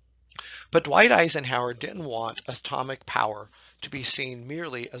 But Dwight Eisenhower didn't want atomic power to be seen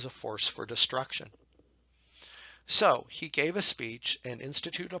merely as a force for destruction. So he gave a speech and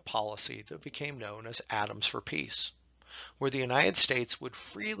instituted a policy that became known as Atoms for Peace, where the United States would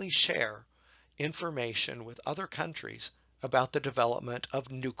freely share information with other countries about the development of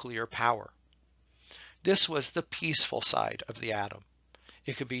nuclear power. This was the peaceful side of the atom.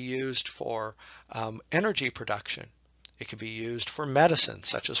 It could be used for energy production. It could be used for medicine,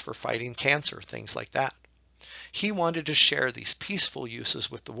 such as for fighting cancer, things like that. He wanted to share these peaceful uses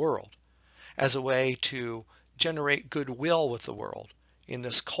with the world as a way to generate goodwill with the world in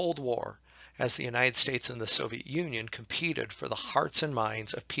this Cold War, as the United States and the Soviet Union competed for the hearts and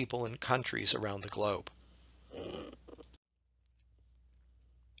minds of people and countries around the globe.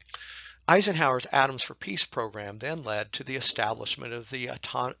 Eisenhower's Atoms for Peace program then led to the establishment of the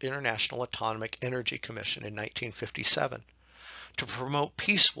International Atomic Energy Commission in 1957 to promote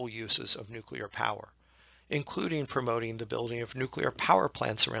peaceful uses of nuclear power, including promoting the building of nuclear power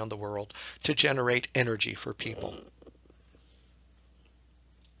plants around the world to generate energy for people.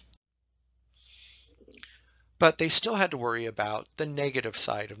 But they still had to worry about the negative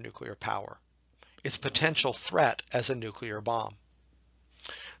side of nuclear power, its potential threat as a nuclear bomb.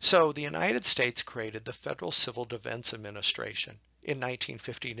 So the United States created the Federal Civil Defense Administration in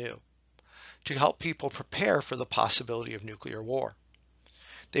 1952 to help people prepare for the possibility of nuclear war.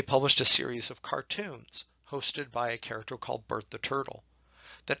 They published a series of cartoons hosted by a character called Bert the Turtle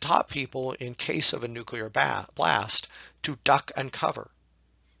that taught people, in case of a nuclear blast, to duck and cover.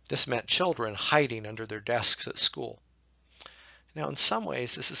 This meant children hiding under their desks at school. Now, in some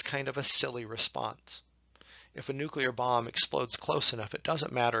ways, this is kind of a silly response. If a nuclear bomb explodes close enough, it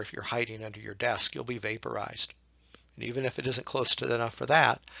doesn't matter if you're hiding under your desk, you'll be vaporized. And even if it isn't close enough for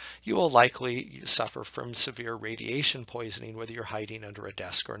that, you will likely suffer from severe radiation poisoning whether you're hiding under a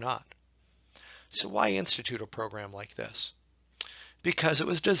desk or not. So why institute a program like this? Because it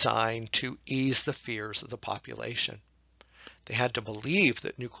was designed to ease the fears of the population. They had to believe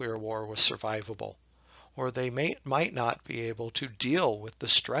that nuclear war was survivable, or they might not be able to deal with the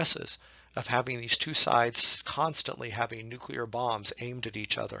stresses of having these two sides constantly having nuclear bombs aimed at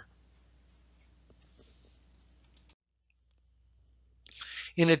each other.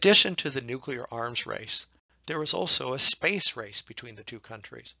 In addition to the nuclear arms race, there was also a space race between the two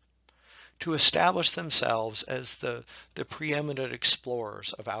countries to establish themselves as the preeminent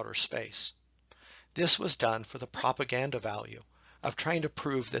explorers of outer space. This was done for the propaganda value of trying to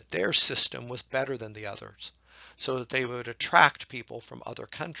prove that their system was better than the others, so that they would attract people from other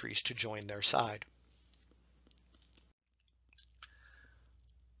countries to join their side.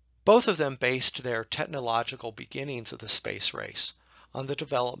 Both of them based their technological beginnings of the space race on the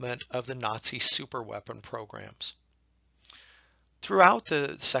development of the Nazi superweapon programs. Throughout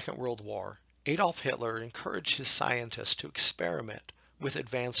the Second World War, Adolf Hitler encouraged his scientists to experiment with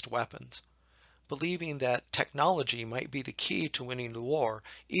advanced weapons, believing that technology might be the key to winning the war,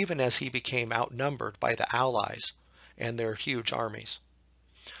 even as he became outnumbered by the Allies and their huge armies.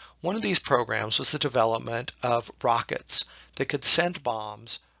 One of these programs was the development of rockets that could send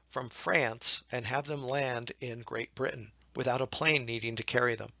bombs from France and have them land in Great Britain without a plane needing to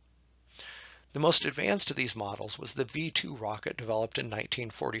carry them. The most advanced of these models was the V-2 rocket developed in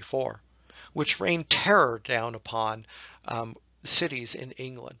 1944, which rained terror down upon cities in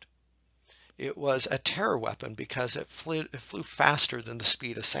England. It was a terror weapon because it flew faster than the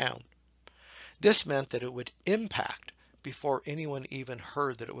speed of sound. This meant that it would impact before anyone even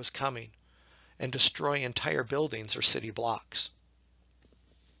heard that it was coming and destroy entire buildings or city blocks.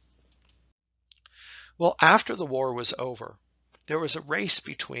 Well, after the war was over, there was a race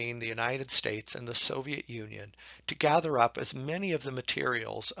between the United States and the Soviet Union to gather up as many of the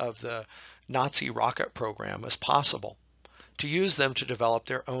materials of the Nazi rocket program as possible, to use them to develop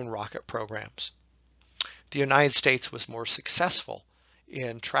their own rocket programs. The United States was more successful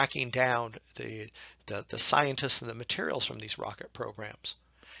in tracking down the scientists and the materials from these rocket programs,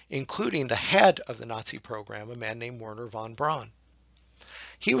 including the head of the Nazi program, a man named Wernher von Braun.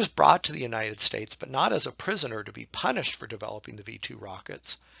 He was brought to the United States, but not as a prisoner to be punished for developing the V-2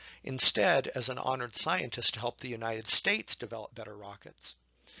 rockets, instead as an honored scientist to help the United States develop better rockets.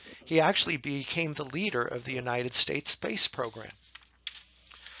 He actually became the leader of the United States space program.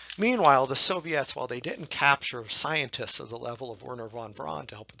 Meanwhile, the Soviets, while they didn't capture scientists of the level of Wernher von Braun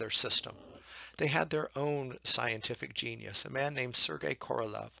to help with their system, they had their own scientific genius, a man named Sergei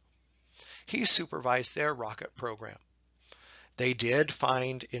Korolev. He supervised their rocket program. They did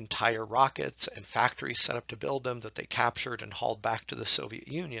find entire rockets and factories set up to build them that they captured and hauled back to the Soviet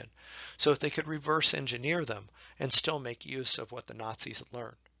Union so that they could reverse engineer them and still make use of what the Nazis had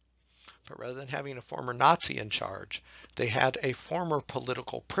learned. But rather than having a former Nazi in charge, they had a former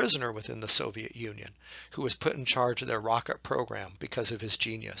political prisoner within the Soviet Union who was put in charge of their rocket program because of his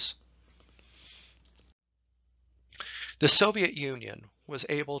genius. The Soviet Union was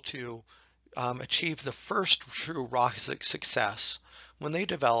able to achieve the first true rocket success when they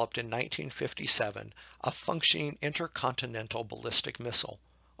developed in 1957 a functioning intercontinental ballistic missile,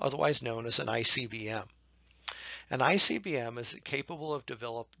 otherwise known as an ICBM. An ICBM is capable of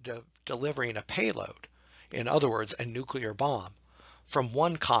delivering a payload, in other words, a nuclear bomb, from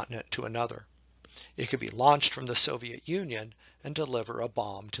one continent to another. It could be launched from the Soviet Union and deliver a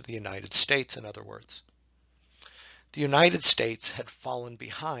bomb to the United States, in other words. The United States had fallen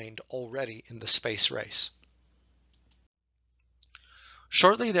behind already in the space race.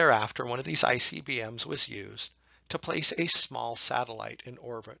 Shortly thereafter, one of these ICBMs was used to place a small satellite in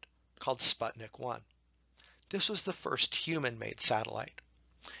orbit called Sputnik 1. This was the first human-made satellite.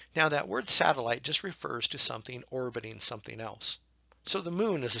 Now that word satellite just refers to something orbiting something else. So the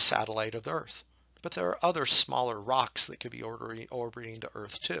moon is a satellite of the Earth, but there are other smaller rocks that could be orbiting the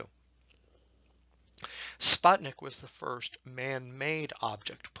Earth too. Sputnik was the first man-made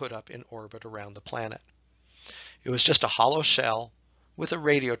object put up in orbit around the planet. It was just a hollow shell with a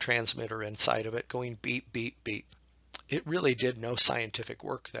radio transmitter inside of it going beep, beep, beep. It really did no scientific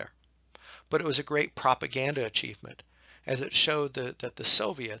work there. But it was a great propaganda achievement, as it showed that the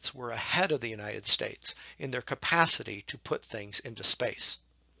Soviets were ahead of the United States in their capacity to put things into space.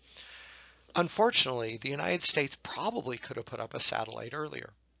 Unfortunately, the United States probably could have put up a satellite earlier,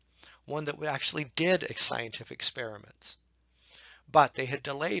 one that actually did scientific experiments. But they had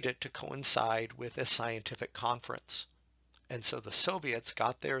delayed it to coincide with a scientific conference. And so the Soviets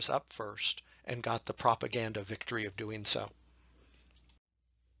got theirs up first and got the propaganda victory of doing so.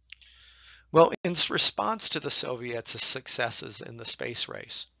 Well, in response to the Soviets' successes in the space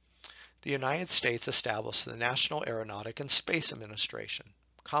race, the United States established the National Aeronautic and Space Administration,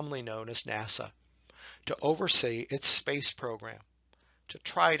 commonly known as NASA, to oversee its space program, to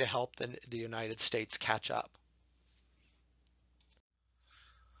try to help the United States catch up.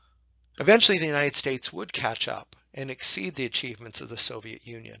 Eventually, the United States would catch up and exceed the achievements of the Soviet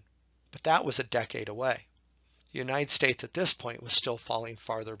Union, but that was a decade away. The United States at this point was still falling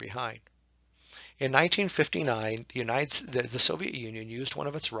farther behind. In 1959, the Soviet Union used one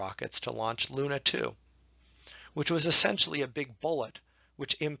of its rockets to launch Luna 2, which was essentially a big bullet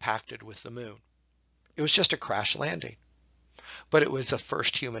which impacted with the moon. It was just a crash landing, but it was the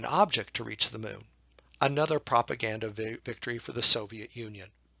first human object to reach the moon, another propaganda victory for the Soviet Union.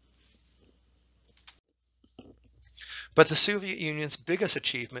 But the Soviet Union's biggest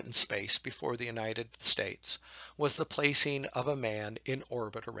achievement in space before the United States was the placing of a man in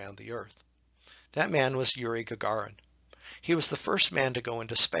orbit around the Earth. That man was Yuri Gagarin. He was the first man to go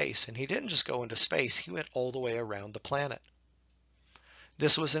into space, and he didn't just go into space, he went all the way around the planet.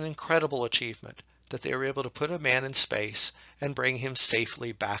 This was an incredible achievement, that they were able to put a man in space and bring him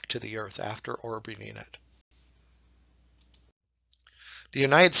safely back to the Earth after orbiting it. The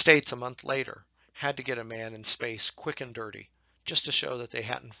United States, a month later, had to get a man in space quick and dirty, just to show that they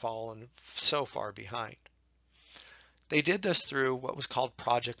hadn't fallen so far behind. They did this through what was called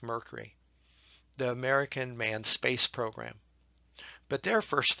Project Mercury, the American manned space program. But their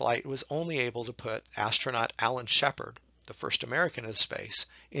first flight was only able to put astronaut Alan Shepard, the first American in space,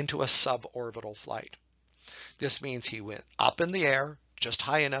 into a suborbital flight. This means he went up in the air, just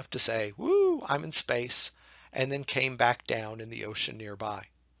high enough to say, "Woo, I'm in space," and then came back down in the ocean nearby.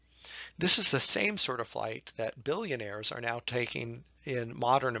 This is the same sort of flight that billionaires are now taking in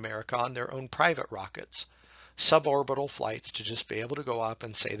modern America on their own private rockets. Suborbital flights to just be able to go up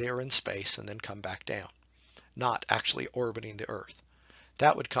and say they were in space and then come back down, not actually orbiting the Earth.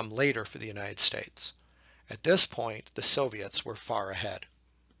 That would come later for the United States. At this point, the Soviets were far ahead.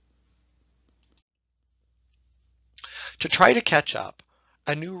 To try to catch up,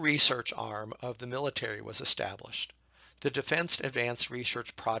 a new research arm of the military was established, the Defense Advanced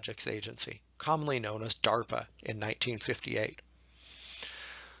Research Projects Agency, commonly known as DARPA, in 1958.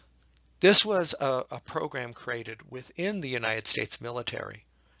 This was a program created within the United States military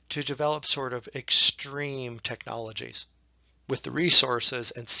to develop sort of extreme technologies with the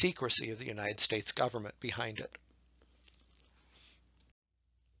resources and secrecy of the United States government behind it.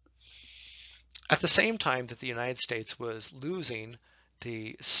 At the same time that the United States was losing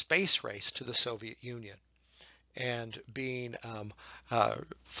the space race to the Soviet Union and being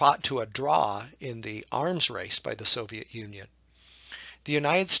fought to a draw in the arms race by the Soviet Union, the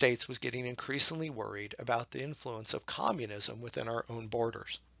United States was getting increasingly worried about the influence of communism within our own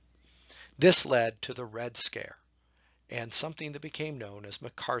borders. This led to the Red Scare and something that became known as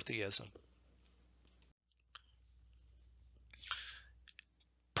McCarthyism.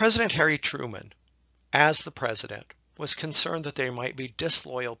 President Harry Truman, as the president, was concerned that there might be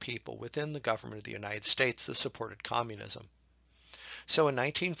disloyal people within the government of the United States that supported communism. So in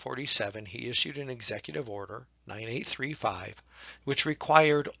 1947, he issued an executive order, 9835, which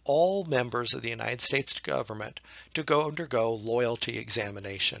required all members of the United States government to undergo loyalty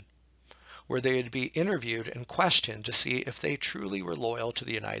examination, where they would be interviewed and questioned to see if they truly were loyal to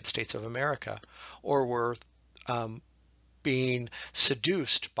the United States of America or were being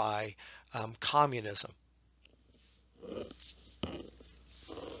seduced by communism.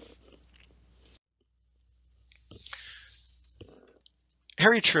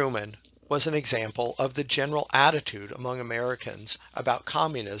 Harry Truman was an example of the general attitude among Americans about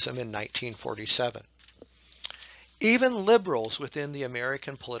communism in 1947. Even liberals within the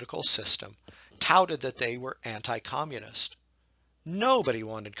American political system touted that they were anti-communist. Nobody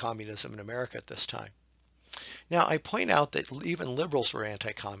wanted communism in America at this time. Now, I point out that even liberals were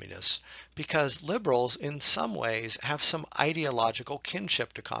anti-communists because liberals, in some ways, have some ideological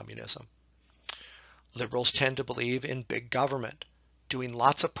kinship to communism. Liberals tend to believe in big government, doing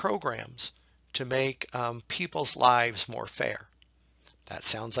lots of programs to make people's lives more fair. That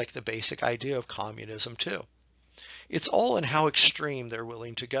sounds like the basic idea of communism, too. It's all in how extreme they're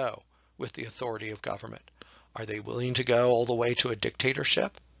willing to go with the authority of government. Are they willing to go all the way to a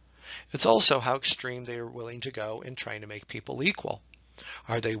dictatorship? It's also how extreme they are willing to go in trying to make people equal.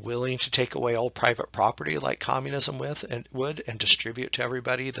 Are they willing to take away all private property like communism would and distribute to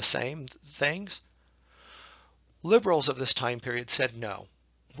everybody the same things? Liberals of this time period said, no,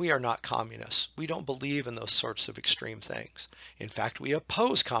 we are not communists. We don't believe in those sorts of extreme things. In fact, we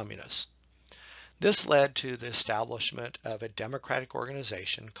oppose communists. This led to the establishment of a democratic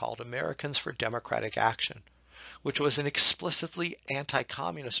organization called Americans for Democratic Action, which was an explicitly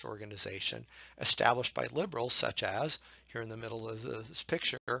anti-communist organization established by liberals such as, here in the middle of this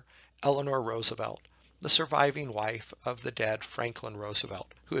picture, Eleanor Roosevelt, the surviving wife of the dead Franklin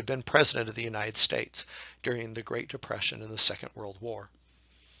Roosevelt, who had been president of the United States during the Great Depression and the Second World War.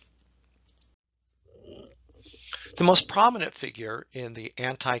 The most prominent figure in the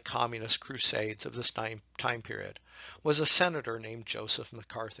anti-communist crusades of this time period was a senator named Joseph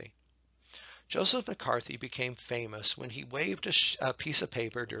McCarthy. Joseph McCarthy became famous when he waved a piece of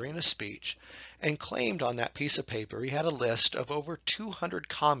paper during a speech and claimed on that piece of paper he had a list of over 200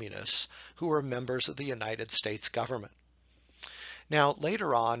 communists who were members of the United States government. Now,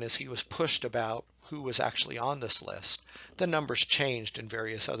 later on, as he was pushed about who was actually on this list, the numbers changed in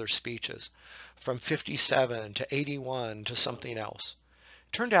various other speeches, from 57 to 81 to something else.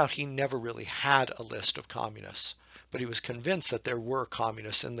 It turned out he never really had a list of communists, but he was convinced that there were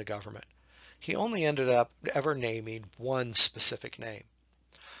communists in the government. He only ended up ever naming one specific name.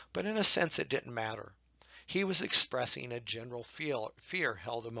 But in a sense, it didn't matter. He was expressing a general fear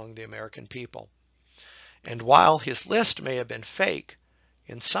held among the American people. And while his list may have been fake,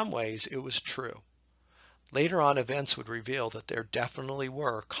 in some ways it was true. Later on, events would reveal that there definitely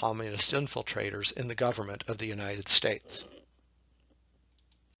were communist infiltrators in the government of the United States.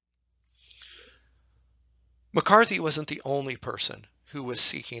 McCarthy wasn't the only person who was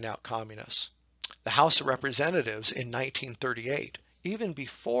seeking out communists. The House of Representatives in 1938, even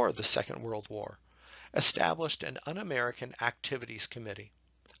before the Second World War, established an Un-American Activities Committee,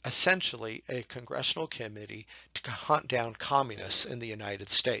 essentially a congressional committee to hunt down communists in the United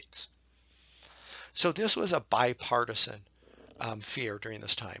States. So this was a bipartisan fear during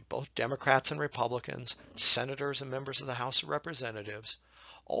this time. Both Democrats and Republicans, senators and members of the House of Representatives,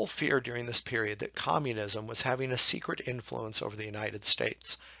 all feared during this period that communism was having a secret influence over the United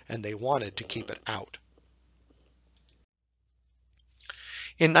States, and they wanted to keep it out.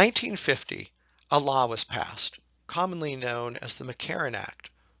 In 1950, a law was passed, commonly known as the McCarran Act,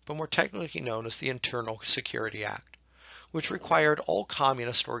 but more technically known as the Internal Security Act, which required all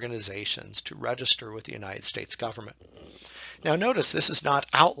communist organizations to register with the United States government. Now notice this is not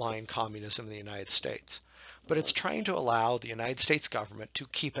outline communism in the United States, but it's trying to allow the United States government to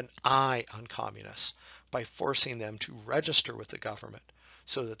keep an eye on communists by forcing them to register with the government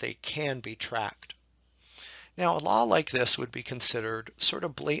so that they can be tracked. Now, a law like this would be considered sort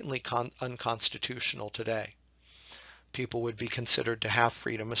of blatantly unconstitutional today. People would be considered to have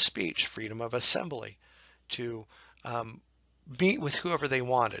freedom of speech, freedom of assembly, to meet with whoever they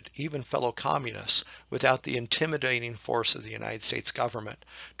wanted, even fellow communists, without the intimidating force of the United States government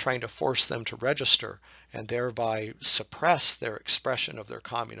trying to force them to register and thereby suppress their expression of their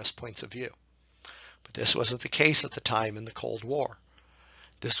communist points of view. But this wasn't the case at the time in the Cold War.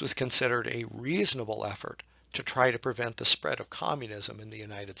 This was considered a reasonable effort to try to prevent the spread of communism in the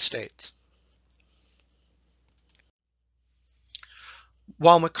United States.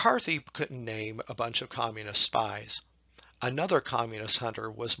 While McCarthy couldn't name a bunch of communist spies, another communist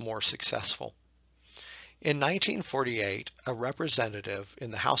hunter was more successful. In 1948, a representative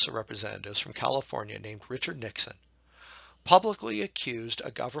in the House of Representatives from California named Richard Nixon publicly accused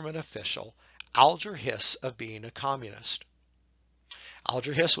a government official, Alger Hiss, of being a communist.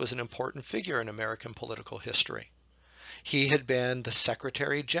 Alger Hiss was an important figure in American political history. He had been the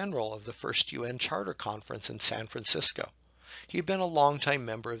Secretary General of the first UN Charter Conference in San Francisco. He had been a longtime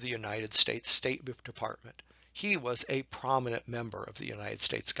member of the United States State Department. He was a prominent member of the United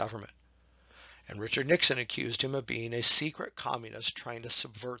States government. And Richard Nixon accused him of being a secret communist trying to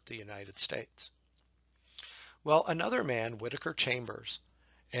subvert the United States. Well, another man, Whittaker Chambers,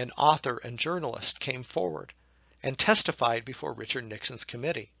 an author and journalist, came forward and testified before Richard Nixon's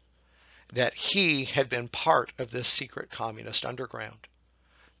committee that he had been part of this secret communist underground,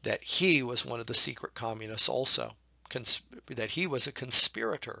 that he was one of the secret communists also, that he was a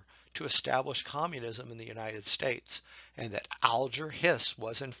conspirator to establish communism in the United States, and that Alger Hiss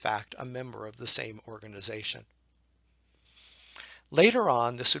was in fact a member of the same organization. Later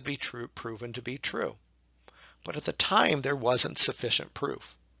on, this would be proven to be true, but at the time there wasn't sufficient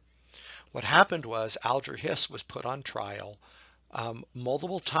proof. What happened was Alger Hiss was put on trial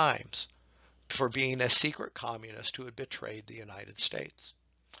multiple times for being a secret communist who had betrayed the United States.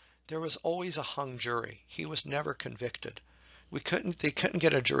 There was always a hung jury. He was never convicted. They couldn't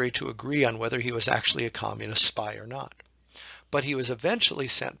get a jury to agree on whether he was actually a communist spy or not. But he was eventually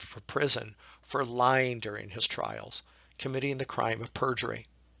sent for prison for lying during his trials, committing the crime of perjury.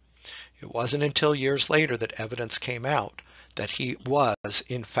 It wasn't until years later that evidence came out that he was,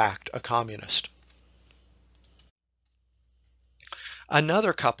 in fact, a communist.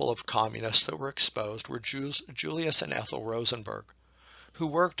 Another couple of communists that were exposed were Julius and Ethel Rosenberg, who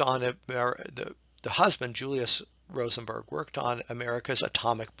worked on the husband, Julius Rosenberg, worked on America's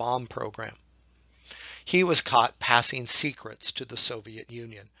atomic bomb program. He was caught passing secrets to the Soviet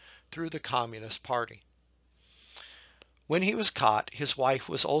Union through the Communist Party. When he was caught, his wife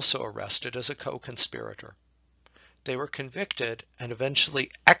was also arrested as a co-conspirator. They were convicted and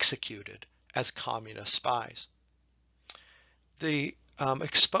eventually executed as communist spies. The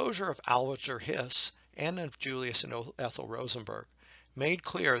exposure of Alger Hiss and of Julius and Ethel Rosenberg made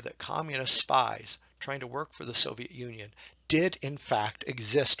clear that communist spies trying to work for the Soviet Union did in fact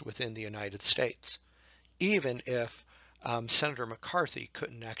exist within the United States, even if Senator McCarthy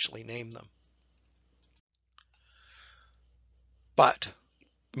couldn't actually name them. But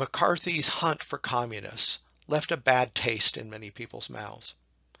McCarthy's hunt for communists left a bad taste in many people's mouths.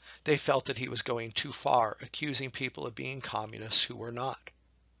 They felt that he was going too far, accusing people of being communists who were not.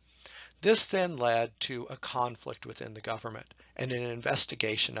 This then led to a conflict within the government and an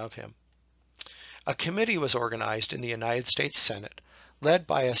investigation of him. A committee was organized in the United States Senate, led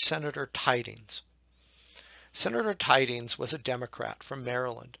by a Senator Tydings. Senator Tydings was a Democrat from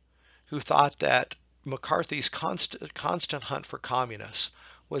Maryland who thought that McCarthy's constant hunt for communists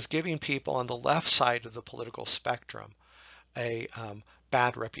was giving people on the left side of the political spectrum a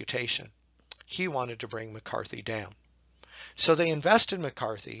bad reputation. He wanted to bring McCarthy down. So they invested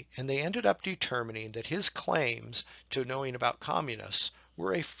McCarthy, and they ended up determining that his claims to knowing about communists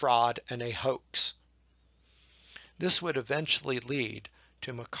were a fraud and a hoax. This would eventually lead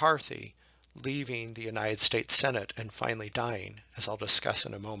to McCarthy leaving the United States Senate and finally dying, as I'll discuss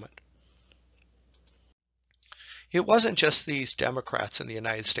in a moment. It wasn't just these Democrats in the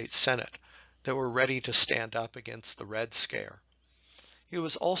United States Senate that were ready to stand up against the Red Scare. It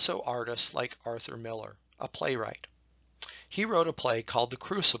was also artists like Arthur Miller, a playwright. He wrote a play called The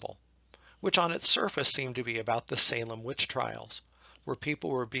Crucible, which on its surface seemed to be about the Salem witch trials, where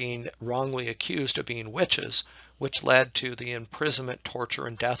people were being wrongly accused of being witches, which led to the imprisonment, torture,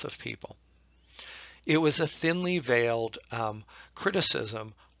 and death of people. It was a thinly veiled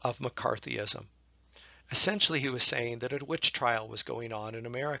criticism of McCarthyism. Essentially, he was saying that a witch trial was going on in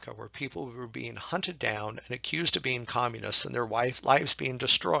America where people were being hunted down and accused of being communists and their lives being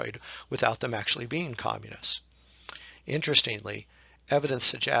destroyed without them actually being communists. Interestingly, evidence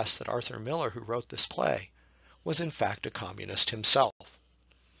suggests that Arthur Miller, who wrote this play, was in fact a communist himself.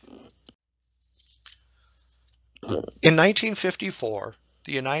 In 1954,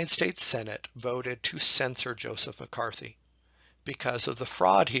 the United States Senate voted to censor Joseph McCarthy because of the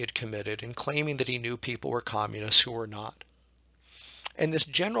fraud he had committed in claiming that he knew people were communists who were not. And this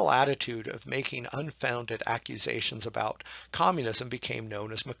general attitude of making unfounded accusations about communism became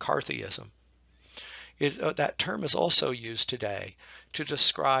known as McCarthyism. That term is also used today to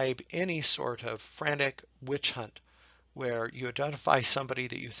describe any sort of frantic witch hunt where you identify somebody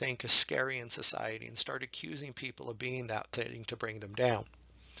that you think is scary in society and start accusing people of being that thing to bring them down.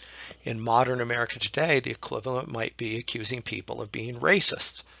 In modern America today, the equivalent might be accusing people of being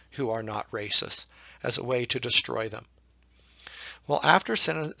racists who are not racists as a way to destroy them. Well, after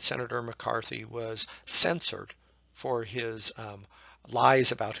Senator McCarthy was censored for his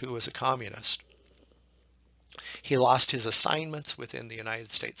lies about who was a communist, he lost his assignments within the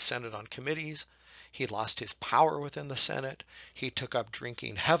United States Senate on committees. He lost his power within the Senate. He took up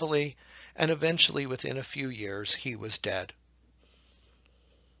drinking heavily, and eventually, within a few years, he was dead.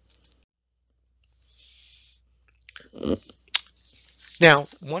 Now,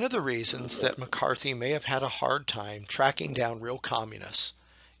 one of the reasons that McCarthy may have had a hard time tracking down real communists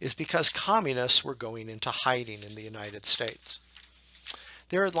is because communists were going into hiding in the United States.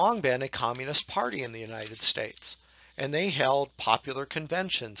 There had long been a Communist Party in the United States, and they held popular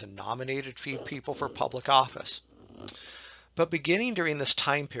conventions and nominated people for public office. But beginning during this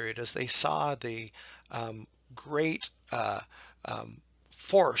time period, as they saw the great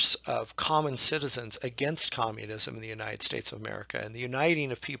force of common citizens against communism in the United States of America and the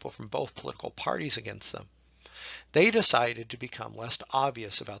uniting of people from both political parties against them, they decided to become less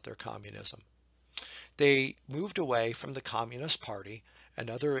obvious about their communism. They moved away from the Communist Party and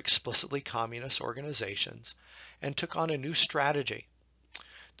other explicitly communist organizations and took on a new strategy.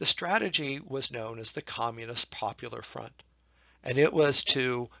 The strategy was known as the Communist Popular Front, and it was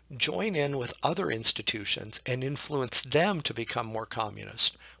to join in with other institutions and influence them to become more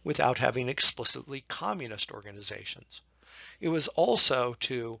communist without having explicitly communist organizations. It was also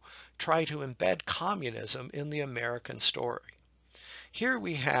to try to embed communism in the American story. Here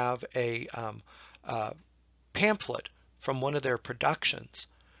we have a pamphlet from one of their productions,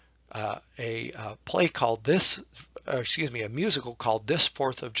 a musical called This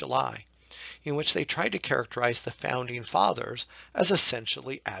 4th of July, in which they tried to characterize the founding fathers as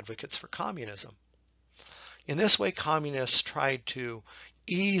essentially advocates for communism. In this way, communists tried to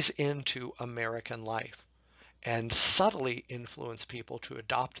ease into American life and subtly influence people to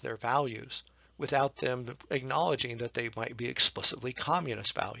adopt their values without them acknowledging that they might be explicitly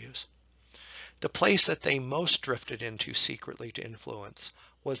communist values. The place that they most drifted into secretly to influence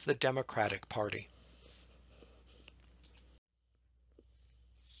was the Democratic Party.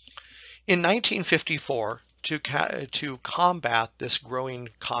 In 1954, to combat this growing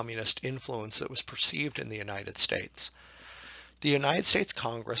communist influence that was perceived in the United States, the United States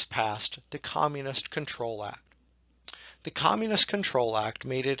Congress passed the Communist Control Act. The Communist Control Act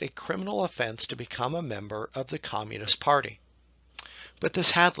made it a criminal offense to become a member of the Communist Party. But this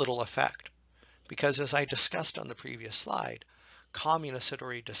had little effect, because as I discussed on the previous slide, communists had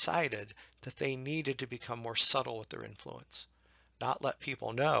already decided that they needed to become more subtle with their influence. Not let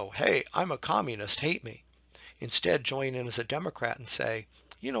people know, hey, I'm a communist, hate me. Instead, join in as a Democrat and say,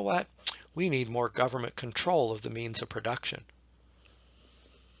 you know what, we need more government control of the means of production.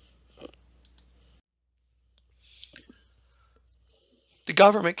 The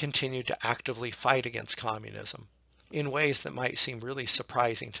government continued to actively fight against communism in ways that might seem really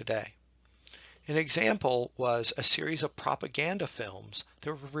surprising today. An example was a series of propaganda films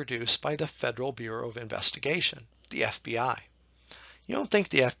that were produced by the Federal Bureau of Investigation, the FBI. You don't think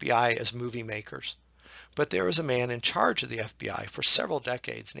the FBI is movie makers, but there was a man in charge of the FBI for several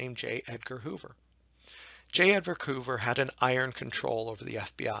decades named J. Edgar Hoover. J. Edgar Hoover had an iron control over the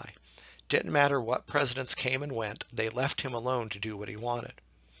FBI. Didn't matter what presidents came and went, they left him alone to do what he wanted.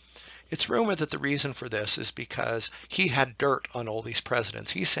 It's rumored that the reason for this is because he had dirt on all these presidents.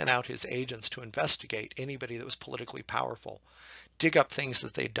 He sent out his agents to investigate anybody that was politically powerful, dig up things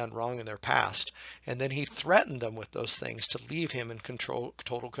that they'd done wrong in their past, and then he threatened them with those things to leave him in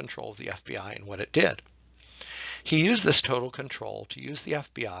total control of the FBI and what it did. He used this total control to use the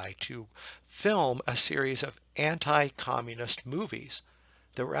FBI to film a series of anti-communist movies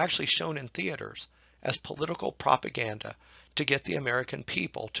that were actually shown in theaters as political propaganda to get the American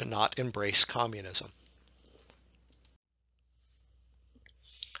people to not embrace communism.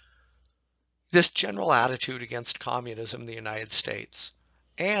 This general attitude against communism in the United States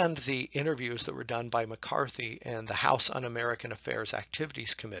and the interviews that were done by McCarthy and the House Un-American Affairs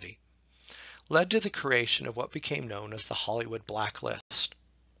Activities Committee led to the creation of what became known as the Hollywood Blacklist.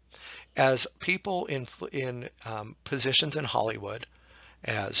 As people in positions in Hollywood,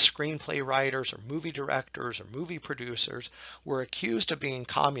 as screenplay writers or movie directors or movie producers, were accused of being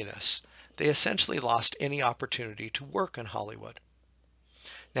communists, they essentially lost any opportunity to work in Hollywood.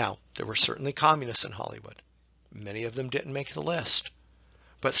 Now, there were certainly communists in Hollywood. Many of them didn't make the list,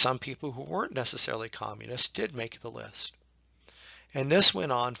 but some people who weren't necessarily communists did make the list. And this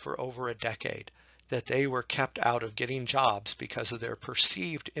went on for over a decade, that they were kept out of getting jobs because of their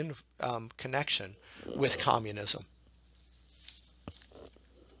perceived connection with communism.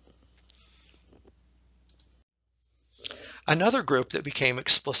 Another group that became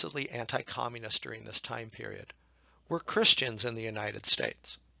explicitly anti-communist during this time period were Christians in the United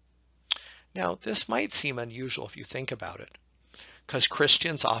States. Now, this might seem unusual if you think about it, because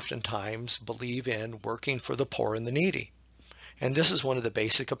Christians oftentimes believe in working for the poor and the needy. And this is one of the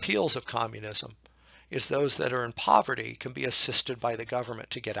basic appeals of communism, is those that are in poverty can be assisted by the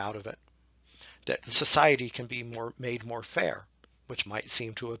government to get out of it, that society can be made more fair, which might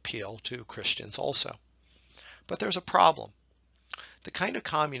seem to appeal to Christians also. But there's a problem. The kind of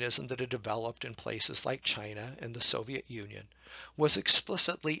communism that had developed in places like China and the Soviet Union was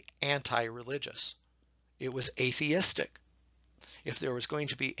explicitly anti-religious. It was atheistic. If there was going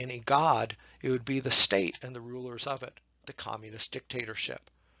to be any God, it would be the state and the rulers of it, the communist dictatorship,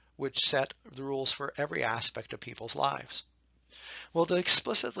 which set the rules for every aspect of people's lives. Well, the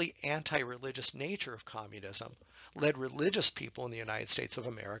explicitly anti-religious nature of communism led religious people in the United States of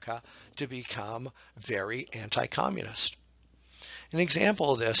America to become very anti-communist. An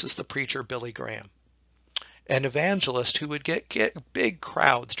example of this is the preacher Billy Graham, an evangelist who would get big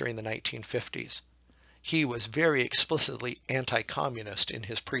crowds during the 1950s. He was very explicitly anti-communist in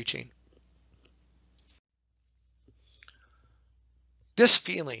his preaching. This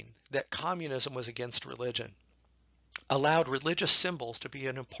feeling that communism was against religion allowed religious symbols to be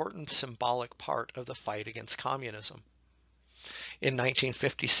an important symbolic part of the fight against communism. In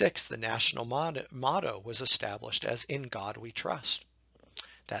 1956, the national motto was established as "In God We Trust."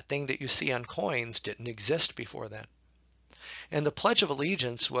 That thing that you see on coins didn't exist before then. And the Pledge of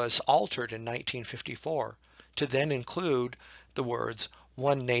Allegiance was altered in 1954 to then include the words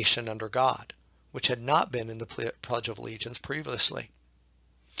 "One Nation Under God," which had not been in the Pledge of Allegiance previously.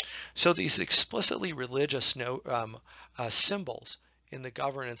 So these explicitly religious symbols in the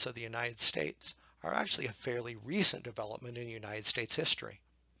governance of the United States are actually a fairly recent development in United States history.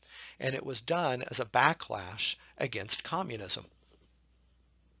 And it was done as a backlash against communism.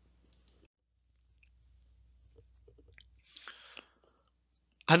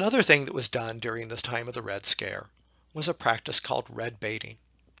 Another thing that was done during this time of the Red Scare was a practice called red baiting.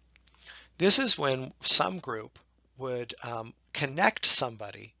 This is when some group would connect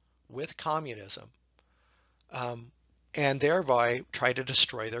somebody with communism and thereby try to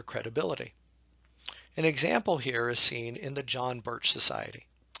destroy their credibility. An example here is seen in the John Birch Society,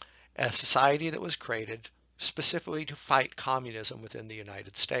 a society that was created specifically to fight communism within the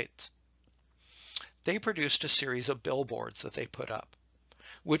United States. They produced a series of billboards that they put up,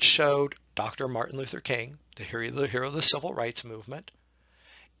 which showed Dr. Martin Luther King, the hero of the Civil Rights Movement,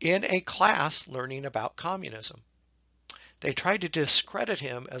 in a class learning about communism. They tried to discredit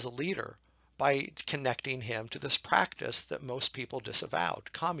him as a leader by connecting him to this practice that most people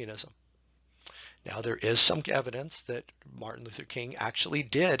disavowed, communism. Now, there is some evidence that Martin Luther King actually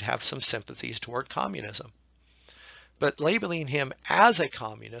did have some sympathies toward communism. But labeling him as a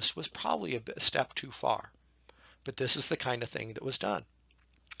communist was probably a step too far. But this is the kind of thing that was done.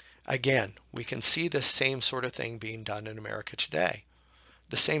 Again, we can see this same sort of thing being done in America today.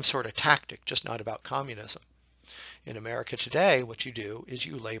 The same sort of tactic, just not about communism. In America today, what you do is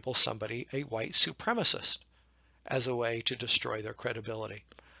you label somebody a white supremacist as a way to destroy their credibility,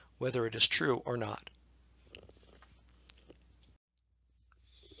 whether it is true or not.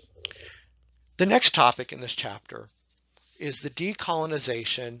 The next topic in this chapter is the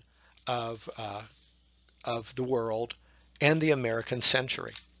decolonization of the world and the American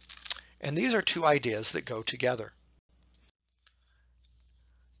century. And these are two ideas that go together.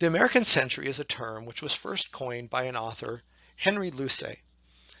 The American century is a term which was first coined by an author, Henry Luce,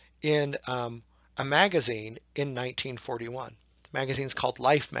 in a magazine in 1941. The magazine is called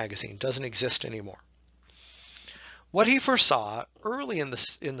Life magazine, doesn't exist anymore. What he foresaw early in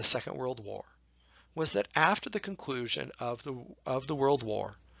the Second World War was that after the conclusion of the World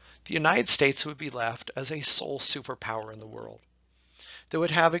War, the United States would be left as a sole superpower in the world that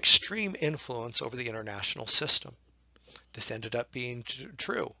would have extreme influence over the international system. This ended up being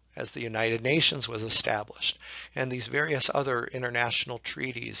true as the United Nations was established and these various other international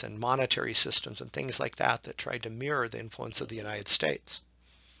treaties and monetary systems and things like that that tried to mirror the influence of the United States.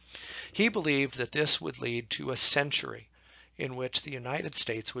 He believed that this would lead to a century in which the United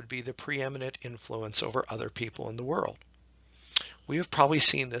States would be the preeminent influence over other people in the world. We have probably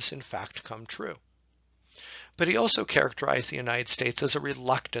seen this in fact come true. But he also characterized the United States as a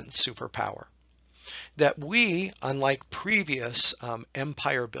reluctant superpower. That we, unlike previous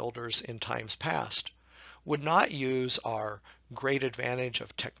empire builders in times past, would not use our great advantage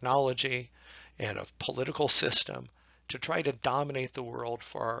of technology and of political system to try to dominate the world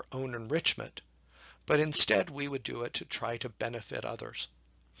for our own enrichment, but instead we would do it to try to benefit others.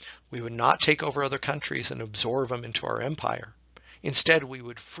 We would not take over other countries and absorb them into our empire. Instead, we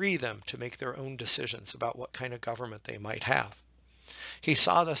would free them to make their own decisions about what kind of government they might have. He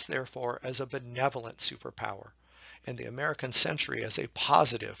saw this, therefore, as a benevolent superpower, and the American century as a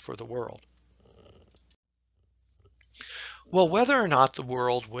positive for the world. Well, whether or not the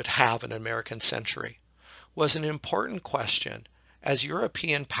world would have an American century was an important question as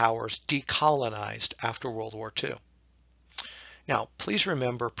European powers decolonized after World War II. Now, please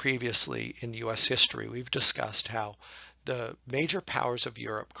remember previously in U.S. history, we've discussed how the major powers of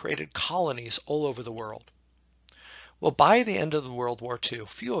Europe created colonies all over the world. Well, by the end of the World War II,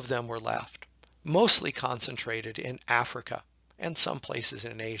 few of them were left, mostly concentrated in Africa and some places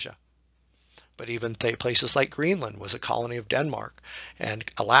in Asia. But even places like Greenland was a colony of Denmark, and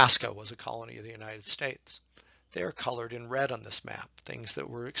Alaska was a colony of the United States. They are colored in red on this map, things that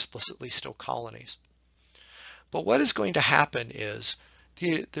were explicitly still colonies. But what is going to happen is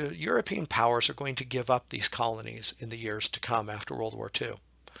the European powers are going to give up these colonies in the years to come after World War II.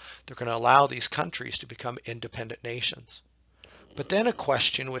 They're going to allow these countries to become independent nations. But then a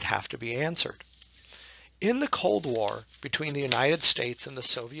question would have to be answered. In the Cold War between the United States and the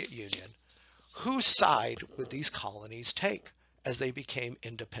Soviet Union, whose side would these colonies take as they became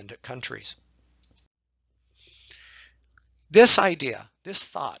independent countries? This idea, this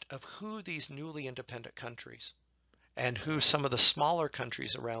thought of who these newly independent countries and who some of the smaller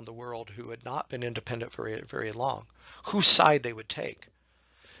countries around the world who had not been independent very, very long, whose side they would take,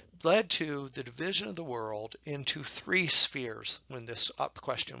 led to the division of the world into three spheres when this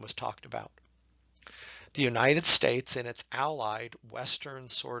question was talked about. The United States and its allied Western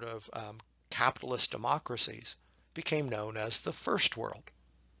sort of capitalist democracies became known as the First World.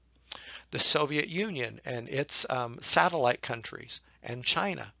 The Soviet Union and its satellite countries and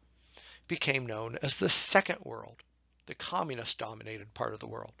China became known as the Second World, the communist-dominated part of the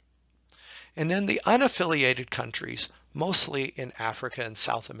world. And then the unaffiliated countries, mostly in Africa and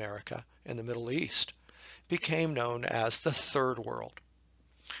South America and the Middle East, became known as the Third World.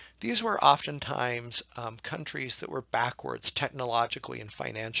 These were oftentimes countries that were backwards technologically and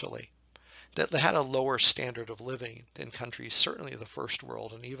financially, that had a lower standard of living than countries certainly of the First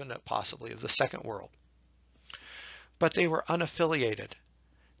World and even possibly of the Second World. But they were unaffiliated.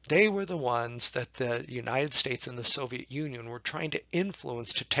 They were the ones that the United States and the Soviet Union were trying to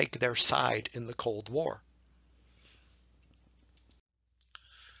influence to take their side in the Cold War.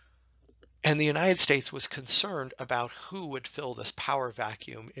 And the United States was concerned about who would fill this power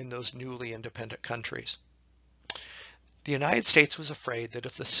vacuum in those newly independent countries. The United States was afraid that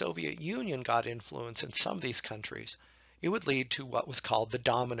if the Soviet Union got influence in some of these countries, it would lead to what was called the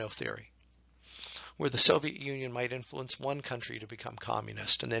domino theory, where the Soviet Union might influence one country to become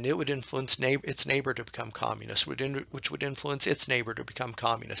communist, and then it would influence its neighbor to become communist, which would influence its neighbor to become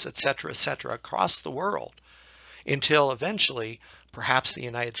communist, etc., across the world, until eventually perhaps the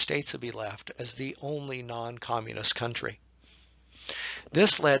United States would be left as the only non-communist country.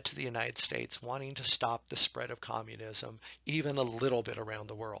 This led to the United States wanting to stop the spread of communism even a little bit around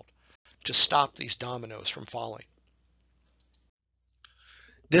the world, to stop these dominoes from falling.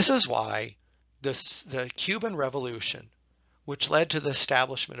 This is why the Cuban Revolution, which led to the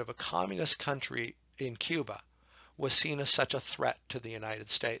establishment of a communist country in Cuba, was seen as such a threat to the United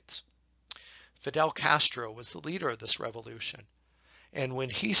States. Fidel Castro was the leader of this revolution, and when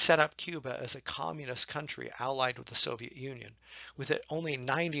he set up Cuba as a communist country allied with the Soviet Union, with it only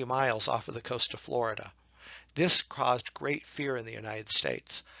 90 miles off of the coast of Florida, this caused great fear in the United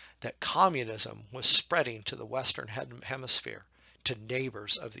States that communism was spreading to the Western Hemisphere, to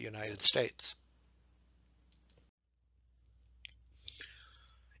neighbors of the United States.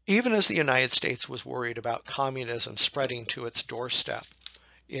 Even as the United States was worried about communism spreading to its doorstep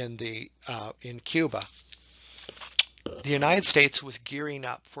in Cuba, the United States was gearing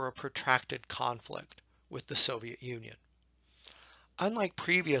up for a protracted conflict with the Soviet Union. Unlike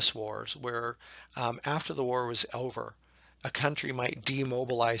previous wars where after the war was over, a country might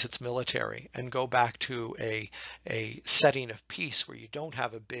demobilize its military and go back to a setting of peace where you don't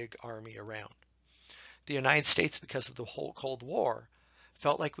have a big army around. The United States, because of the whole Cold War,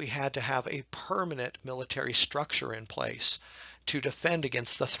 felt like we had to have a permanent military structure in place to defend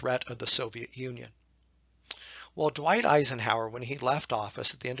against the threat of the Soviet Union. Well, Dwight Eisenhower, when he left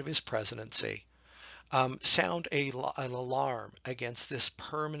office at the end of his presidency, sound an alarm against this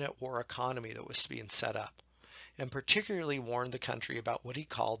permanent war economy that was being set up, and particularly warned the country about what he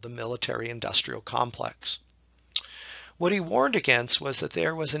called the military-industrial complex. What he warned against was that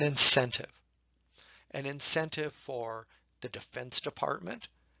there was an incentive for the Defense Department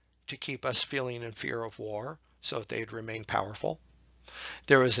to keep us feeling in fear of war so that they'd remain powerful.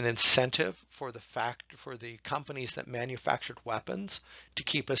 There was an incentive for the companies that manufactured weapons to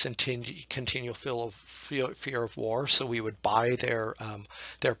keep us in continual fear of war, so we would buy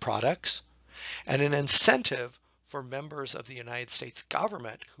their products, and an incentive for members of the United States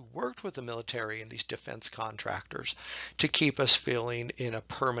government who worked with the military and these defense contractors to keep us feeling in a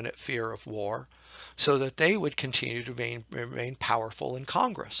permanent fear of war, so that they would continue to remain powerful in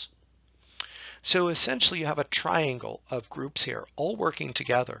Congress. So essentially you have a triangle of groups here all working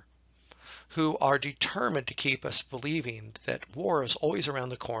together who are determined to keep us believing that war is always around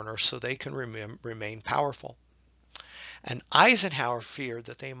the corner so they can remain powerful. And Eisenhower feared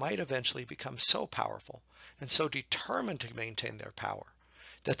that they might eventually become so powerful and so determined to maintain their power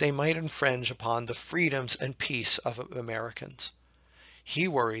that they might infringe upon the freedoms and peace of Americans. He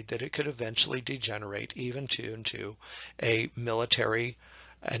worried that it could eventually degenerate even into a military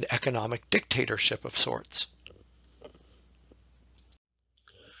and economic dictatorship of sorts.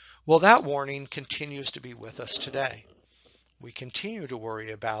 Well, that warning continues to be with us today. We continue to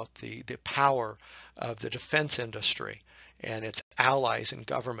worry about the power of the defense industry and its allies in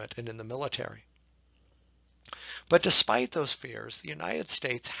government and in the military. But despite those fears, the United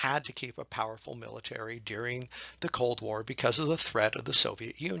States had to keep a powerful military during the Cold War because of the threat of the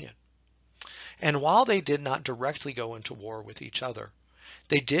Soviet Union. And while they did not directly go into war with each other,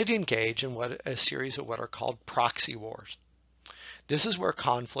 they did engage in a series of what are called proxy wars. This is where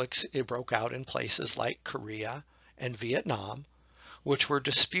conflicts broke out in places like Korea and Vietnam, which were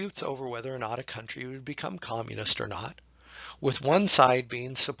disputes over whether or not a country would become communist or not, with one side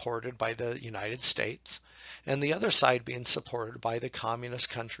being supported by the United States and the other side being supported by the communist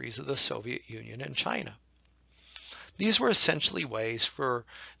countries of the Soviet Union and China. These were essentially ways for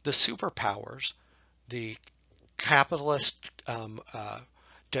the superpowers, the capitalist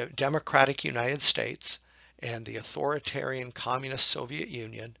democratic United States and the authoritarian communist Soviet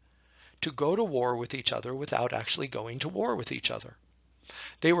Union, to go to war with each other without actually going to war with each other.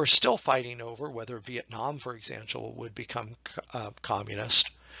 They were still fighting over whether Vietnam, for example, would become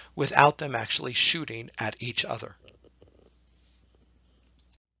communist without them actually shooting at each other.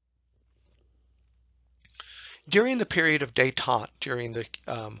 During the period of détente, during the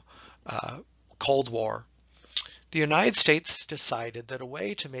Cold War, the United States decided that a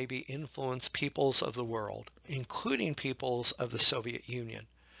way to maybe influence peoples of the world, including peoples of the Soviet Union,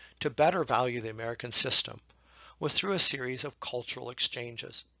 to better value the American system was through a series of cultural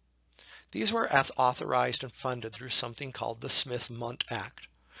exchanges. These were authorized and funded through something called the Smith-Mundt Act,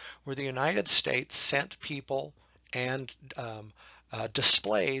 where the United States sent people and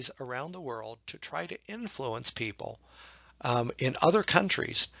displays around the world to try to influence people in other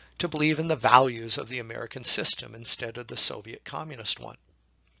countries to believe in the values of the American system instead of the Soviet communist one.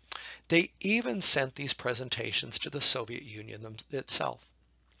 They even sent these presentations to the Soviet Union itself.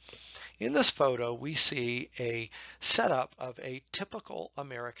 In this photo, we see a setup of a typical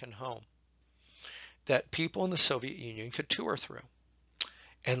American home that people in the Soviet Union could tour through.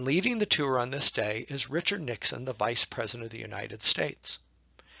 And leading the tour on this day is Richard Nixon, the Vice President of the United States.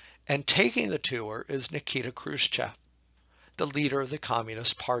 And taking the tour is Nikita Khrushchev, the leader of the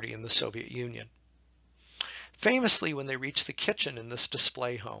Communist Party in the Soviet Union. Famously, when they reached the kitchen in this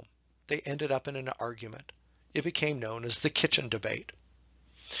display home, they ended up in an argument. It became known as the kitchen debate,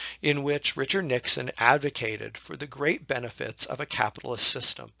 in which Richard Nixon advocated for the great benefits of a capitalist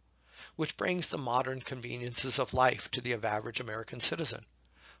system, which brings the modern conveniences of life to the average American citizen,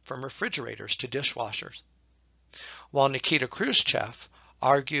 from refrigerators to dishwashers, while Nikita Khrushchev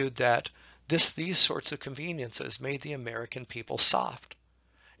argued that these sorts of conveniences made the American people soft,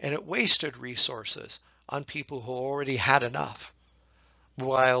 and it wasted resources on people who already had enough,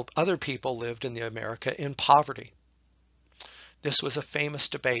 while other people lived in America in poverty. This was a famous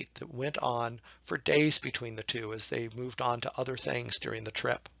debate that went on for days between the two as they moved on to other things during the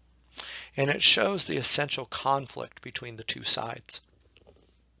trip. And it shows the essential conflict between the two sides.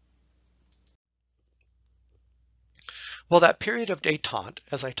 Well, that period of détente,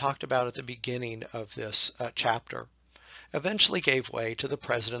 as I talked about at the beginning of this chapter, eventually gave way to the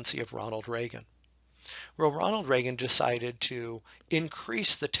presidency of Ronald Reagan. Well, Ronald Reagan decided to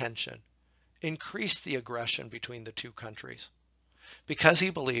increase the tension, increase the aggression between the two countries, because he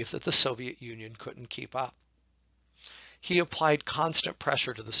believed that the Soviet Union couldn't keep up. He applied constant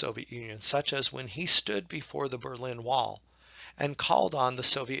pressure to the Soviet Union, such as when he stood before the Berlin Wall and called on the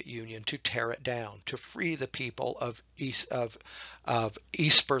Soviet Union to tear it down, to free the people of East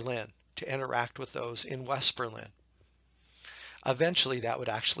Berlin, to interact with those in West Berlin. Eventually, that would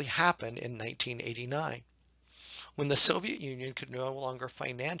actually happen in 1989. When the Soviet Union could no longer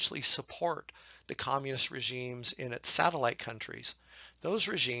financially support the communist regimes in its satellite countries, those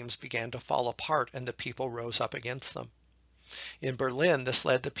regimes began to fall apart and the people rose up against them. In Berlin, this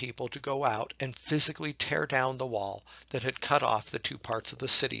led the people to go out and physically tear down the wall that had cut off the two parts of the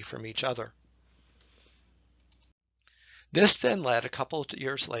city from each other. This then led a couple of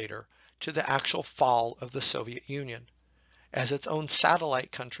years later to the actual fall of the Soviet Union, as its own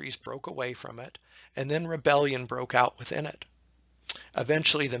satellite countries broke away from it, and then rebellion broke out within it.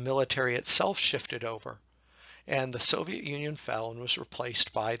 Eventually, the military itself shifted over, and the Soviet Union fell and was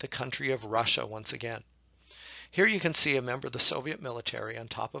replaced by the country of Russia once again. Here you can see a member of the Soviet military on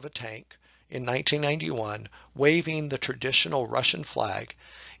top of a tank in 1991 waving the traditional Russian flag,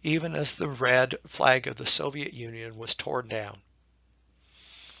 even as the red flag of the Soviet Union was torn down.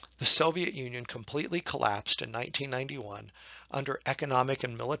 The Soviet Union completely collapsed in 1991 under economic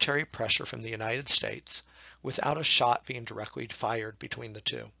and military pressure from the United States, without a shot being directly fired between the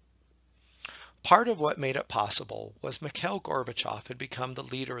two. Part of what made it possible was Mikhail Gorbachev had become the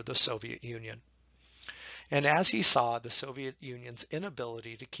leader of the Soviet Union. And as he saw the Soviet Union's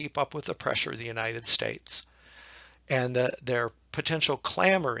inability to keep up with the pressure of the United States and their potential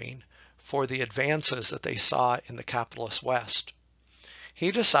clamoring for the advances that they saw in the capitalist West,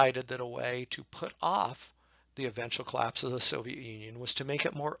 he decided that a way to put off the eventual collapse of the Soviet Union was to make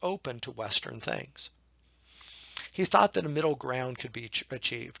it more open to Western things. He thought that a middle ground could be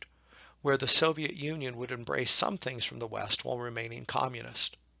achieved, where the Soviet Union would embrace some things from the West while remaining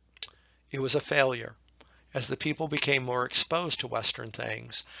communist. It was a failure. As the people became more exposed to Western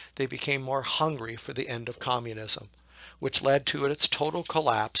things, they became more hungry for the end of communism, which led to its total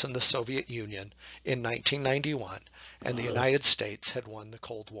collapse in the Soviet Union in 1991, and the United States had won the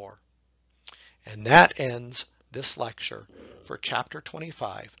Cold War. And that ends this lecture for Chapter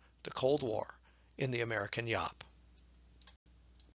 25, The Cold War in the American Yawp.